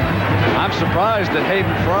Nara. I'm surprised that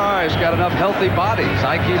Hayden Fry's got enough healthy bodies.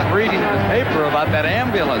 I keep reading the paper about that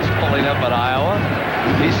ambulance pulling up at Iowa.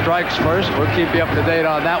 He strikes first. We'll keep you up to date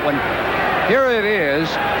on that one. Here it is,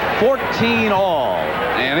 14 all,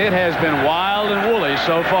 and it has been wild and woolly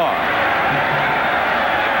so far.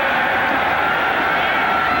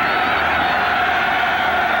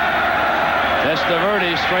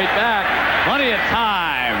 Testaverde straight back, plenty of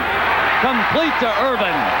time. Complete to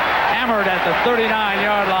Irvin, hammered at the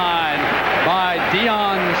 39-yard line by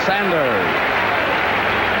Deion Sanders.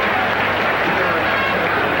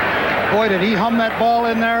 Boy, did he hum that ball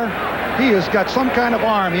in there. He has got some kind of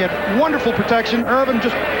arm. He had wonderful protection. Irvin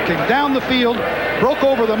just came down the field, broke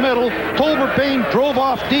over the middle. Tolbert Bain drove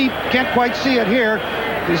off deep. Can't quite see it here.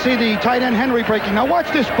 You see the tight end Henry breaking. Now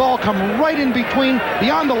watch this ball come right in between,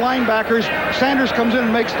 beyond the linebackers. Sanders comes in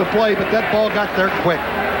and makes the play, but that ball got there quick.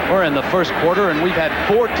 We're in the first quarter, and we've had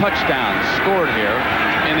 4 touchdowns scored here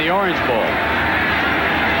in the Orange Bowl.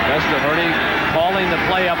 Testaverde calling the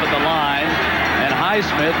play up at the line, and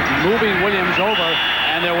Highsmith moving Williams over,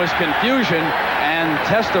 and there was confusion, and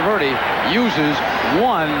Testaverde uses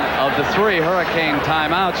one of the 3 Hurricane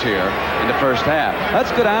timeouts here in the first half.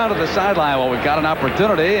 Let's go down to the sideline while we've got an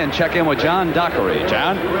opportunity and check in with John Dockery.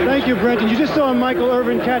 John? Thank you, Brent. And you just saw Michael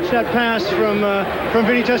Irvin catch that pass from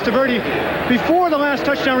Vinny Testaverde. Before the last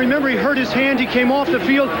touchdown, remember, he hurt his hand. He came off the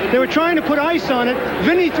field. They were trying to put ice on it.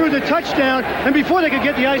 Vinny threw the touchdown, and before they could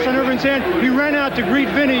get the ice on Irvin's hand, he ran out to greet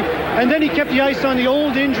Vinny, and then he kept the ice on the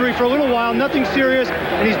old injury for a little while, nothing serious,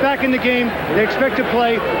 and he's back in the game. They expect to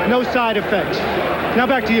play, no side effects. Now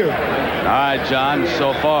back to you. All right, John,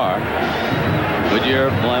 so far, Goodyear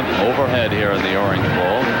blimp overhead here in the Orange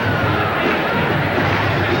Bowl.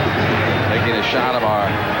 Taking a shot of our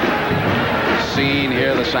scene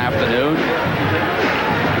here this afternoon.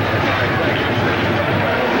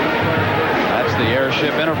 That's the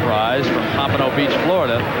Airship Enterprise from Pompano Beach,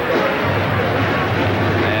 Florida.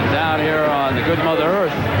 And down here on the good Mother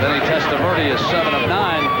Earth, Vinny Testaverde is 7 of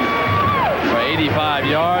 9 for 85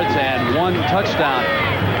 yards and 1 touchdown.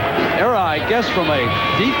 Era, I guess from a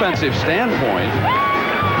defensive standpoint,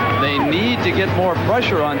 they need to get more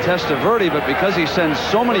pressure on Testaverde, but because he sends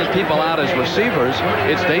so many people out as receivers,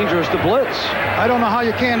 it's dangerous to blitz. I don't know how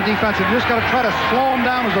you can defensive. You just got to try to slow him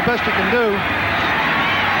down as the best you can do.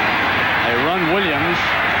 They run Williams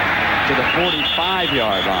to the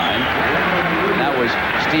 45-yard line. That was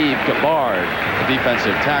Steve Gabbard, the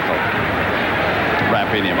defensive tackle,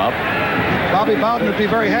 wrapping him up. Bobby Bowden would be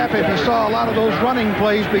very happy if he saw a lot of those running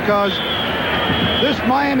plays, because this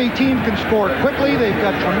Miami team can score quickly. They've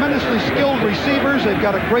got tremendously skilled receivers. They've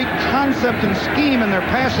got a great concept and scheme in their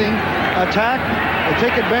passing attack. They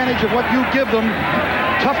take advantage of what you give them.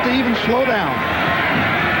 Tough to even slow down.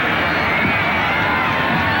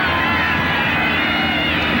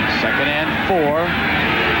 Second and 4.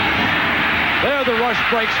 There the rush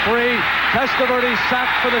breaks free. Testaverde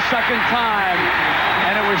sacked for the second time.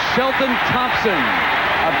 And it was Shelton Thompson,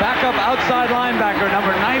 a backup outside linebacker,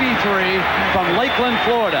 number 93 from Lakeland,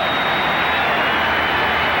 Florida.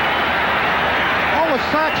 All the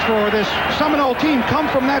sacks for this Seminole team come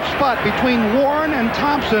from that spot between Warren and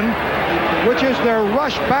Thompson, which is their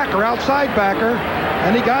rush backer, outside backer.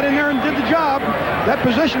 And he got in there and did the job. That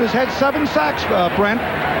position has had 7 sacks, Brent.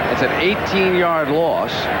 It's an 18-yard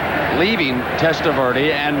loss, leaving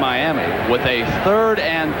Testaverde and Miami with a 3rd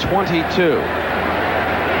and 22.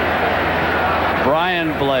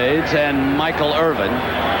 Brian Blades and Michael Irvin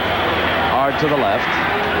are to the left.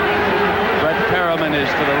 Brett Perriman is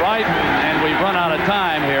to the right, and we've run out of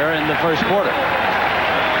time here in the first quarter.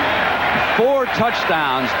 4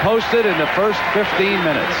 touchdowns posted in the first 15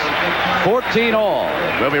 minutes. 14 all.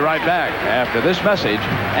 We'll be right back after this message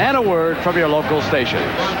and a word from your local stations.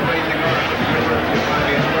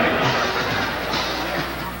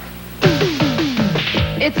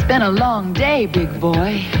 It's been a long day, big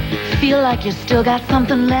boy. Feel like you still got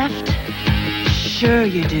something left? Sure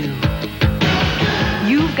you do.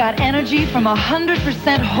 You've got energy from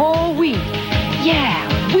 100% whole wheat. Yeah,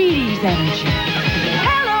 Wheaties energy.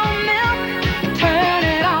 Hello, milk. Turn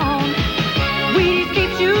it on. Wheaties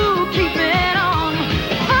keeps you keeping on.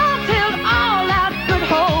 Full-tilled, all-out good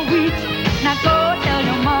whole wheat. Now go tell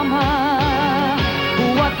your mama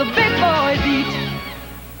what the big boys eat.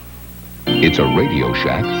 It's a Radio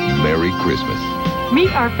Shack Merry Christmas.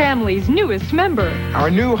 Meet our family's newest member. Our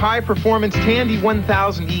new high-performance Tandy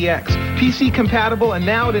 1000 EX. PC compatible and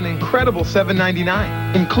now at an incredible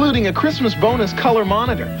 $799, including a Christmas bonus color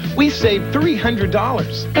monitor. We saved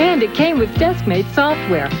 $300. And it came with DeskMate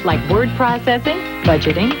software like word processing,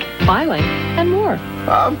 budgeting, filing, and more.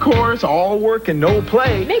 Of course, all work and no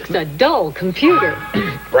play. Makes a dull computer.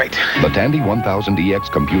 Right. The Tandy 1000 EX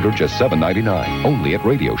computer, just $799, only at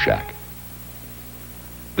Radio Shack.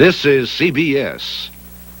 This is CBS.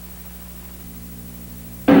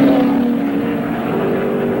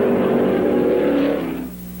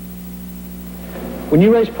 When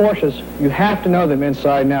you race Porsches, you have to know them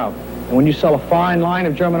inside and out. And when you sell a fine line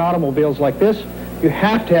of German automobiles like this, you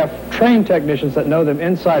have to have trained technicians that know them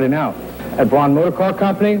inside and out. At Braun Motor Car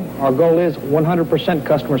Company, our goal is 100%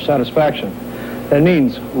 customer satisfaction. That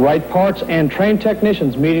means right parts and trained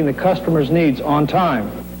technicians meeting the customer's needs on time.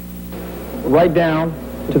 Right down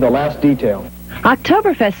to the last detail.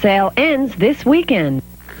 Oktoberfest sale ends this weekend.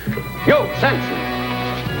 Yo, Samson.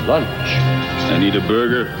 Lunch. I need a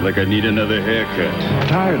burger like I need another haircut.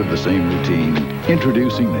 Tired of the same routine?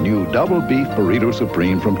 Introducing the new Double Beef Burrito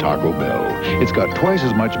Supreme from Taco Bell. It's got twice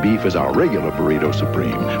as much beef as our regular Burrito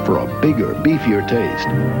Supreme for a bigger, beefier taste.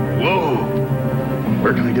 Whoa!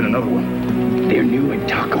 Where can I get another one? They're new at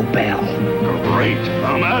Taco Bell. Great.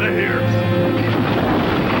 I'm out of here.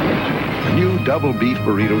 The new Double Beef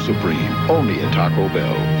Burrito Supreme, only at Taco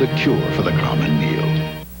Bell. The cure for the common meal.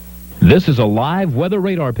 This is a live weather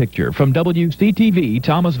radar picture from WCTV,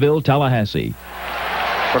 Thomasville, Tallahassee.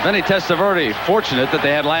 For Vinny Testaverde, fortunate that they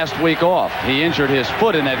had last week off. He injured his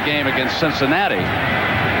foot in that game against Cincinnati.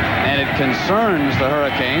 And it concerns the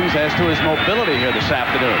Hurricanes as to his mobility here this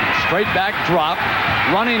afternoon. Straight back drop,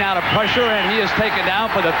 running out of pressure, and he is taken down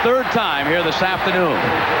for the 3rd time here this afternoon.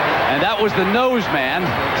 And that was the nose man,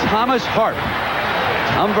 Thomas Hart,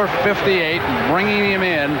 number 58, bringing him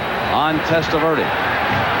in on Testaverde.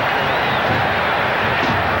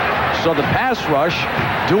 So the pass rush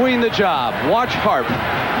doing the job. Watch Hart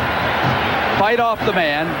fight off the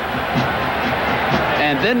man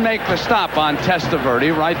and then make the stop on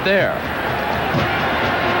Testaverde right there.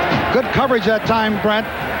 Good coverage that time, Brent.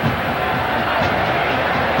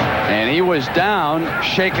 And he was down,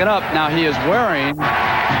 shaken up. Now he is wearing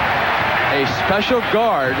a special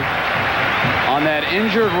guard on that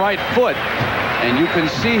injured right foot. And you can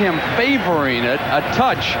see him favoring it a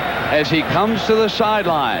touch as he comes to the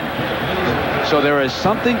sideline. So there is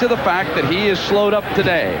something to the fact that he is slowed up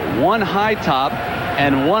today. 1 high top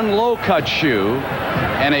and 1 low cut shoe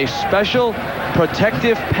and a special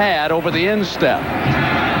protective pad over the instep.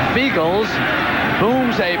 Fiegels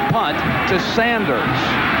booms a punt to Sanders.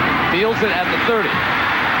 Fields it at the 30.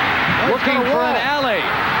 Looking for an alley.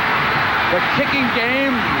 The kicking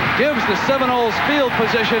game gives the Seminoles field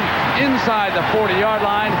position inside the 40-yard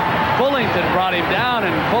line. Bullington brought him down,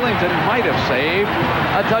 and Bullington might have saved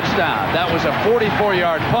a touchdown. That was a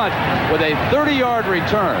 44-yard punt with a 30-yard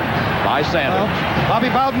return by Sanders. Well, Bobby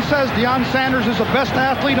Bowden says Deion Sanders is the best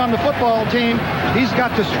athlete on the football team. He's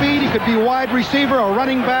got the speed. He could be wide receiver or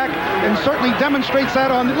running back, and certainly demonstrates that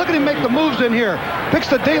on. Look at him make the moves in here. Picks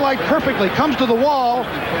the daylight perfectly. Comes to the wall.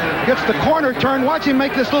 Gets the corner turn. Watch him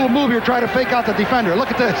make this little move here. Try to fake out the defender. Look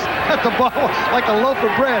at this. At the ball like a loaf of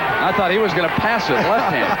bread. I thought he was going to pass it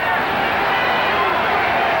left hand.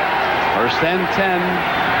 First and 10.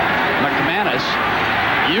 McManus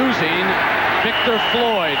using Victor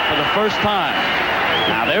Floyd for the first time.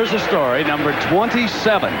 Now there's a story. Number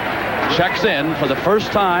 27 checks in for the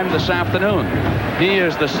first time this afternoon. He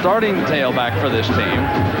is the starting tailback for this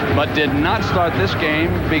team, but did not start this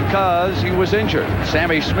game because he was injured.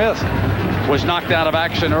 Sammy Smith was knocked out of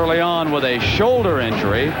action early on with a shoulder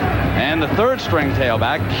injury, and the third-string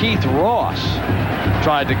tailback, Keith Ross,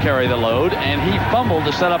 tried to carry the load, and he fumbled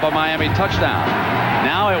to set up a Miami touchdown.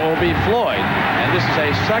 Now it will be Floyd, and this is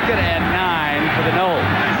a 2nd and 9 for the Noles.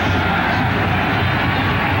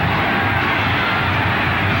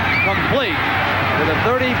 Complete to the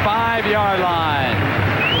 35-yard line.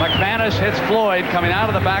 McManus hits Floyd coming out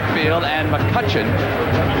of the backfield, and McCutcheon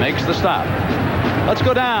makes the stop. Let's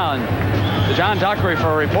go down to John Dockery for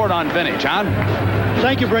a report on Vinny. John?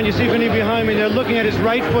 Thank you, Brent. You see Vinny behind me. They're looking at his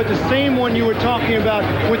right foot, the same one you were talking about,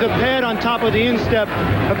 with a pad on top of the instep.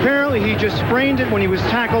 Apparently, he just sprained it when he was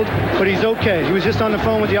tackled, but he's okay. He was just on the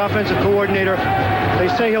phone with the offensive coordinator. They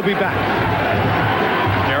say he'll be back.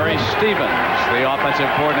 Gary Stevens, the offensive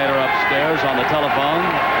coordinator, upstairs on the telephone.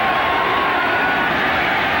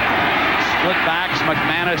 Split backs.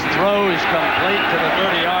 McManus throws complete to the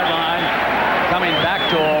 30-yard line. Coming back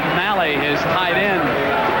to O'Malley, his tight end.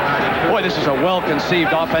 Boy, this is a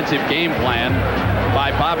well-conceived offensive game plan by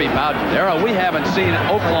Bobby Bowden. We haven't seen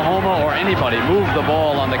Oklahoma or anybody move the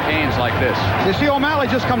ball on the Canes like this. You see O'Malley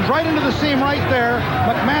just comes right into the seam right there.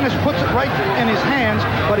 McManus puts it right in his hands,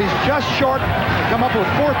 but he's just short to come up with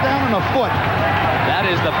 4th down and a foot. That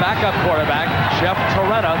is the backup quarterback, Jeff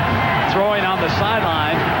Toretta, throwing on the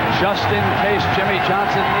sideline just in case Jimmy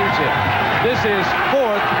Johnson needs it. This is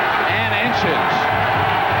 4th and inches.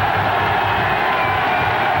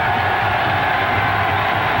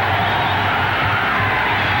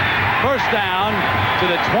 First down to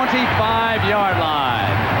the 25-yard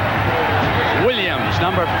line. Williams,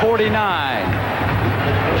 number 49,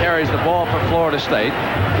 carries the ball for Florida State.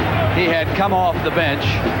 He had come off the bench.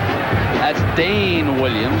 That's Dane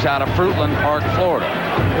Williams out of Fruitland Park, Florida.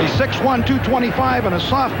 He's 6'1", 225, and a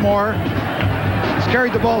sophomore. He's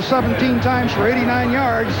carried the ball 17 times for 89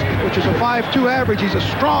 yards, which is a 5'2" average. He's a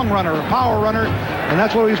strong runner, a power runner, and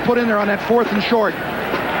that's what he's put in there on that 4th and short.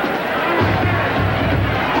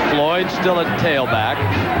 Floyd still at tailback.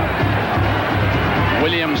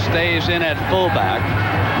 Williams stays in at fullback.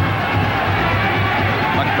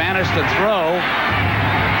 McManus to throw.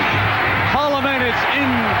 Holloman, it's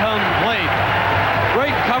incomplete.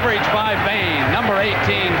 Great coverage by Bain, number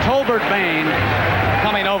 18, Tolbert Bain,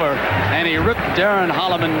 coming over, and he ripped Darren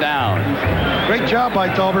Holloman down. Great job by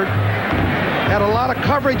Tolbert. Had a lot of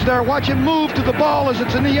coverage there. Watch him move to the ball as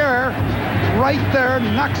it's in the air. Right there,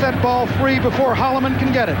 knocks that ball free before Holloman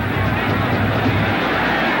can get it.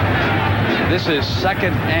 This is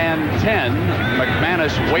 2nd and 10.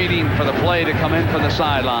 McManus waiting for the play to come in from the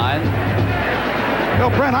sideline. Well,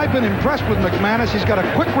 Brent, I've been impressed with McManus. He's got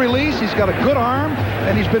a quick release, he's got a good arm,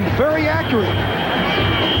 and he's been very accurate.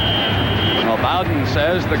 Well, Bowden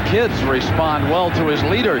says the kids respond well to his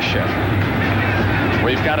leadership.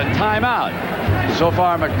 We've got a timeout. So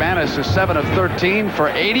far, McManus is 7 of 13 for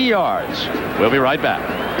 80 yards. We'll be right back.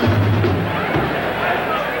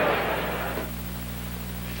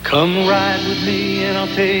 Come ride with me and I'll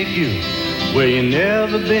take you where you've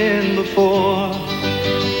never been before.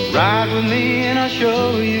 Ride with me and I'll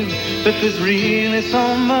show you that there's really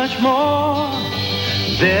so much more.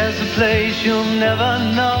 There's a place you'll never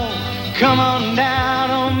know. Come on down,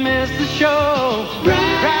 don't miss the show.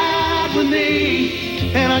 Ride with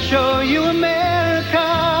me and I'll show you America.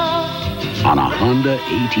 On a Honda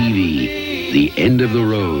ATV, the end of the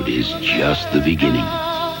road is just the beginning.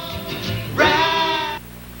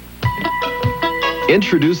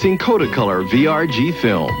 Introducing Kodacolor VRG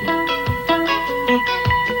film.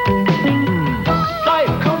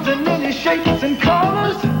 Life comes in many shapes and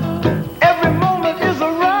colors. Every moment is a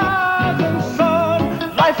rising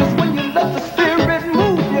sun. Life is when you let the spirit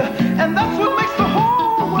move you, and that's what makes the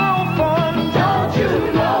whole world fun. Don't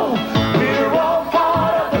you know we're all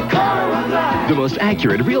part of the color of life? most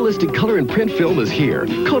accurate, realistic color and print film is here.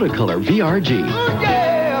 Kodacolor VRG.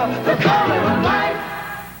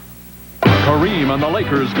 Kareem and the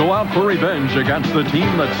Lakers go out for revenge against the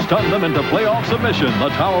team that stunned them into playoff submission. The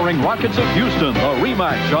towering Rockets of Houston. The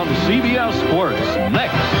rematch on CBS Sports.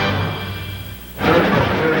 Next.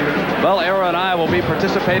 Well, Era and I will be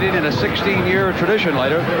participating in a 16-year tradition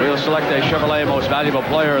later. We'll select a Chevrolet Most Valuable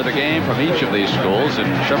Player of the Game from each of these schools, and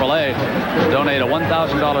Chevrolet will donate a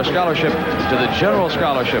 $1,000 scholarship to the General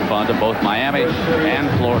Scholarship Fund of both Miami and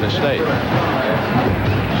Florida State.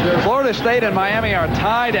 Florida State and Miami are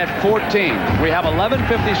tied at 14. We have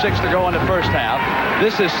 11:56 to go in the first half.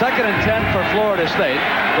 This is 2nd and 10 for Florida State.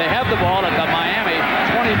 They have the ball at the Miami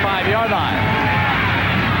 25-yard line.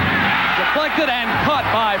 Deflected and caught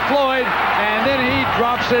by Floyd, and then he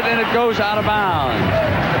drops it and it goes out of bounds.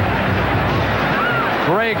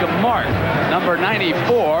 Greg Mark, number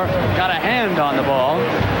 94, got a hand on the ball.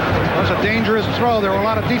 It was a dangerous throw. There were a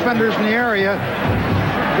lot of defenders in the area.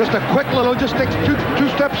 Just a quick little, just takes two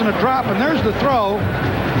steps and a drop, and there's the throw.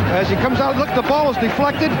 As he comes out, look, the ball is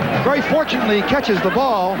deflected. Very fortunately, he catches the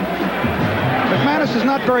ball. McManus is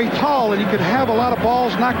not very tall, and he could have a lot of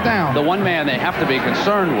balls knocked down. The one man they have to be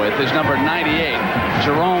concerned with is number 98,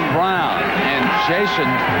 Jerome Brown. And Jason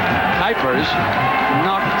Kuipers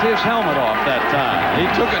knocked his helmet off that time. He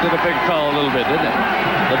took it to the big fellow a little bit, didn't he?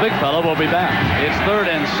 The big fellow will be back. It's 3rd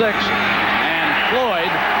and 6, and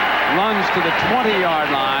Floyd runs to the 20-yard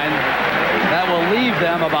line. That will leave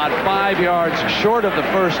them about 5 yards short of the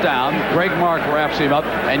first down. Greg Mark wraps him up,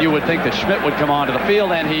 and you would think that Schmidt would come onto the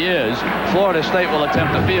field, and he is. Florida State will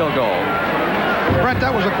attempt a field goal. Brent,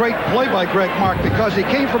 that was a great play by Greg Mark because he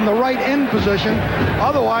came from the right end position.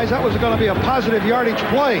 Otherwise, that was going to be a positive yardage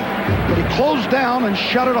play. But he closed down and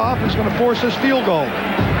shut it off, and it's going to force his field goal.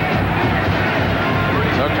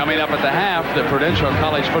 So coming up at the half, the Prudential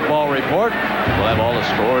College Football Report. We'll have all the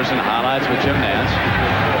scores and highlights with Jim Nance.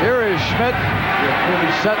 Here is Schmidt,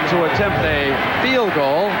 set to attempt a field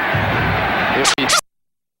goal.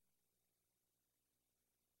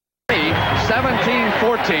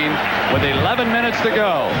 17-14 with 11 minutes to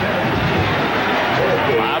go.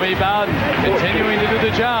 Bobby Bowden continuing to do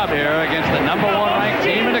the job here against the #1 ranked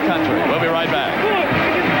team in the country. We'll be right back.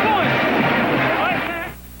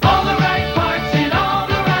 All the right parts in all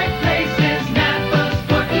the right places. Napa's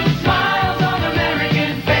putting smiles on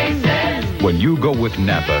American faces. When you go with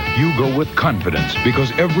Napa, you go with confidence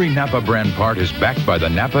because every Napa brand part is backed by the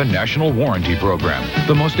Napa National Warranty Program,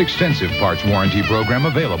 the most extensive parts warranty program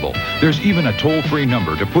available. There's even a toll-free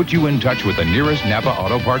number to put you in touch with the nearest Napa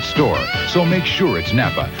Auto Parts store. So make sure it's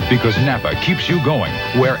Napa because Napa keeps you going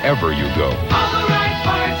wherever you go. All the right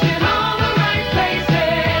parts in all the right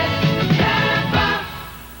places. Napa.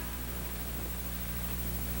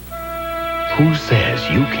 Who says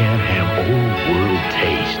you can't have old world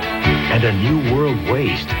taste and a new world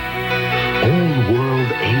waste? Old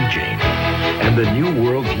world aging and the new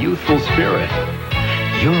world's youthful spirit.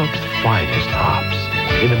 Europe's finest hops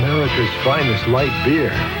in America's finest light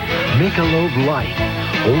beer. Michelob Light,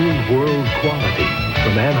 old world quality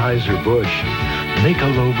from Anheuser-Busch.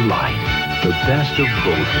 Michelob Light, the best of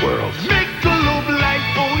both worlds. Michelob Light,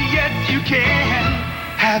 oh yes you can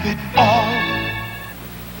have it all.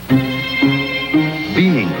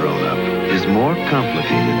 Being grown up is more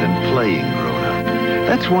complicated than playing grown up.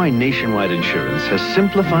 That's why Nationwide Insurance has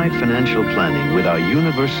simplified financial planning with our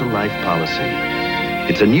Universal Life policy.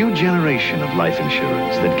 It's a new generation of life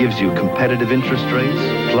insurance that gives you competitive interest rates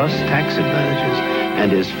plus tax advantages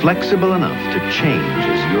and is flexible enough to change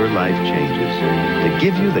as your life changes, to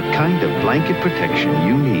give you the kind of blanket protection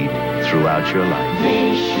you need throughout your life.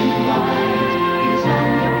 Nationwide is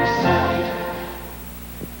on your side.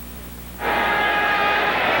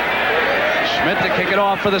 Schmidt to kick it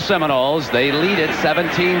off for the Seminoles. They lead it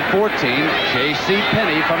 17-14. J.C.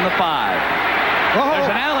 Penney from the 5. There's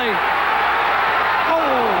an alley. What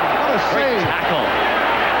a Great save. tackle.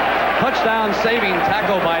 Touchdown saving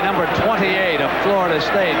tackle by number 28 of Florida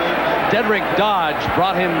State. Dedrick Dodge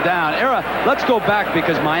brought him down. Era, let's go back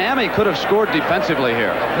because Miami could have scored defensively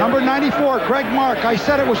here. Number 94, Greg Mark. I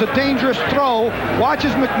said it was a dangerous throw. Watch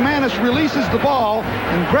as McManus releases the ball,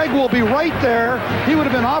 and Greg will be right there. He would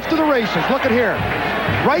have been off to the races. Look at here.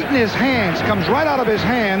 Right in his hands. Comes right out of his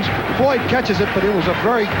hands. Floyd catches it, but it was a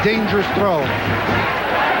very dangerous throw.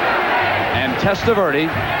 And Testaverde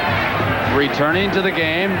returning to the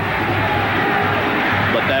game.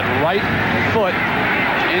 But that right foot,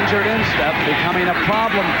 injured instep, becoming a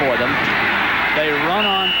problem for them. They run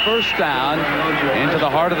on first down into the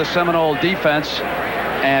heart of the Seminole defense.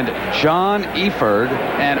 and John Eford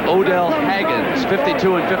and Odell Haggins,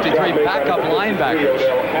 52 and 53 backup linebackers,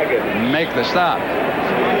 make the stop.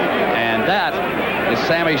 And that is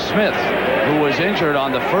Sammy Smith, who was injured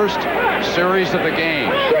on the first series of the game.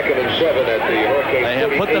 2nd and 7 at the Hurricane. They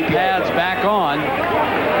have put the pads back on,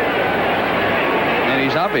 and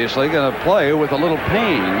he's obviously going to play with a little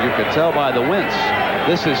pain. You could tell by the wince.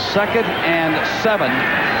 This is 2nd and 7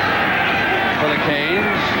 for the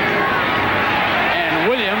Canes, and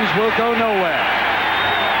Williams will go nowhere.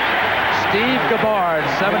 Steve Gabbard,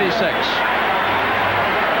 76.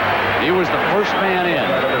 He was the first man in.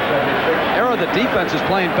 Era, the defense is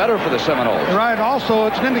playing better for the Seminoles. Right. Also,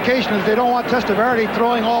 it's an indication that they don't want Testaverde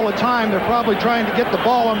throwing all the time. They're probably trying to get the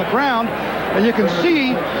ball on the ground. And you can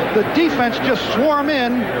see the defense just swarm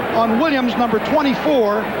in on Williams, number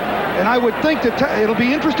 24. And I would think that it'll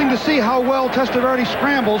be interesting to see how well Testaverde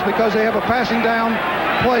scrambles because they have a passing down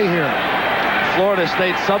play here. Florida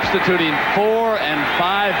State substituting 4 and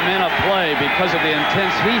 5 men a play because of the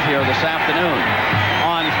intense heat here this afternoon.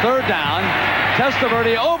 On 3rd down,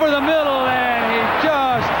 Testaverde over the middle, and he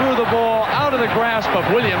just threw the ball out of the grasp of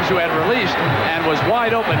Williams, who had released and was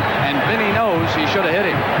wide open, and Vinny knows he should have hit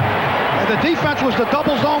him. And the defense was the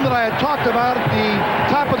double zone that I had talked about at the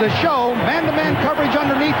top of the show. Man-to-man coverage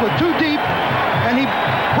underneath with 2 deep, and he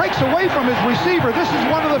breaks away from his receiver. This is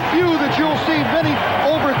one of the few that you'll see Vinny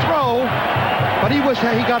overthrow, but he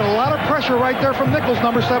got a lot of pressure right there from Nichols,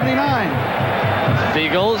 number 79.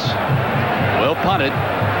 Fiegels will punt it.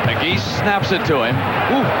 McGee snaps it to him.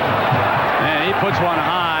 Ooh. And he puts one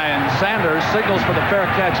high, and Sanders signals for the fair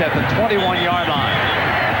catch at the 21-yard line.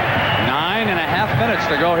 9.5 minutes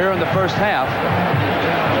to go here in the first half.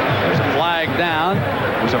 There's a flag down.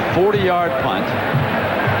 It was a 40-yard punt.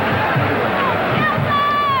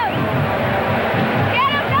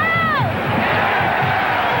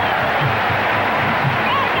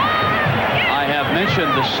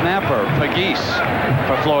 Mentioned the snapper, Pegues,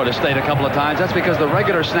 for Florida State a couple of times. That's because the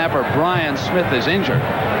regular snapper, Brian Smith, is injured.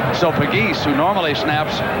 So Pegues, who normally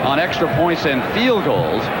snaps on extra points and field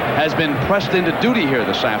goals, has been pressed into duty here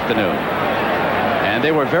this afternoon. And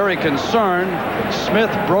they were very concerned.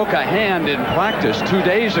 Smith broke a hand in practice 2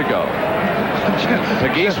 days ago.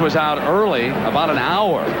 Pegues was out early, about an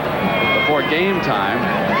hour before game time,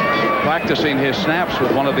 practicing his snaps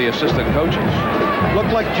with one of the assistant coaches.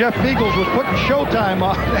 Looked like Jeff Fiegels was putting Showtime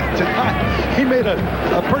on that tonight. He made a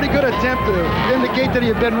pretty good attempt to indicate that he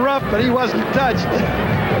had been rough, but he wasn't touched.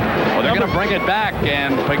 Well, they're going to bring it back,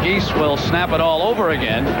 and Pegues will snap it all over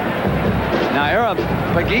again. Now, Era,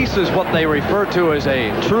 Pegues is what they refer to as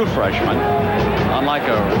a true freshman, unlike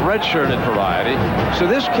a redshirted variety. So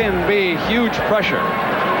this can be huge pressure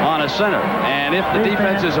on a center. And if the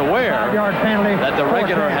defense is aware that the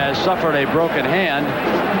regular has suffered a broken hand,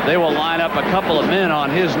 they will line up a couple of men on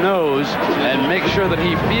his nose and make sure that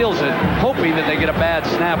he feels it, hoping that they get a bad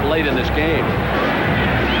snap late in this game.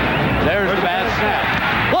 There's the bad snap.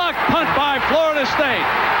 Blocked punt by Florida State.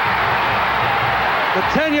 The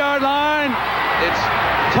 10-yard line, it's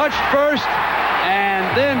touched first and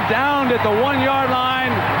then downed at the 1-yard line,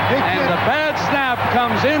 and the bad snap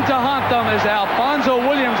comes into Hontham as Alfonso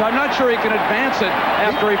Williams. I'm not sure he can advance it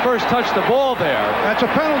after he first touched the ball there. That's a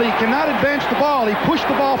penalty. He cannot advance the ball. He pushed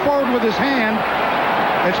the ball forward with his hand.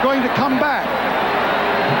 It's going to come back.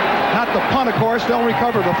 Not the punt, of course. They'll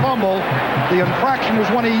recover the fumble. The infraction was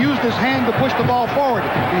when he used his hand to push the ball forward.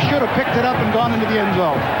 He should have picked it up and gone into the end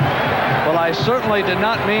zone. Well, I certainly did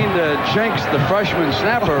not mean to jinx the freshman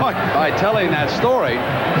snapper by telling that story,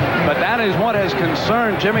 but that is what has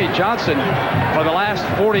concerned Jimmy Johnson for the last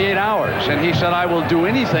 48 hours, and he said, I will do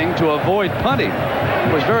anything to avoid punting.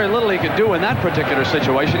 There was very little he could do in that particular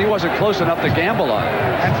situation. He wasn't close enough to gamble on it.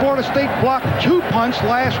 And Florida State blocked 2 punts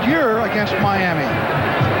last year against Miami.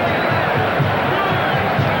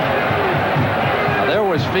 Now, there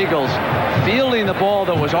was Fiegels fielding the ball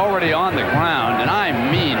that was already on the ground, and I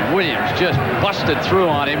mean Williams just busted through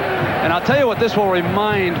on him. And I'll tell you what this will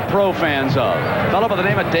remind pro fans of. A fellow by the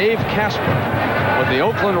name of Dave Casper with the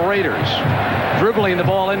Oakland Raiders dribbling the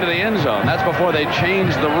ball into the end zone. That's before they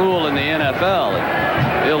changed the rule in the NFL.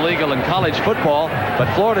 Illegal in college football,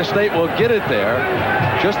 but Florida State will get it there.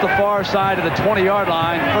 Just the far side of the 20-yard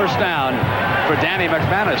line, first down for Danny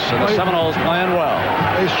McManus, and the Seminoles playing well.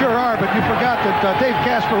 They sure are, but you forgot that Dave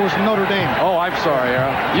Casper was from Notre Dame. Oh, I'm sorry,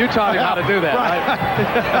 Aaron. You taught him how to do that, right?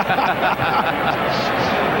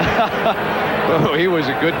 Oh, he was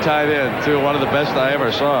a good tight end, too. One of the best I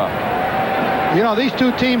ever saw. You know, these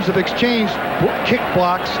two teams have exchanged kick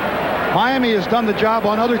blocks Miami has done the job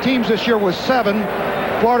on other teams this year with 7.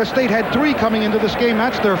 Florida State had 3 coming into this game.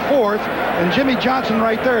 That's their 4th. And Jimmy Johnson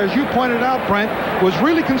right there, as you pointed out, Brent, was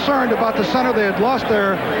really concerned about the center. They had lost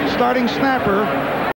their starting snapper,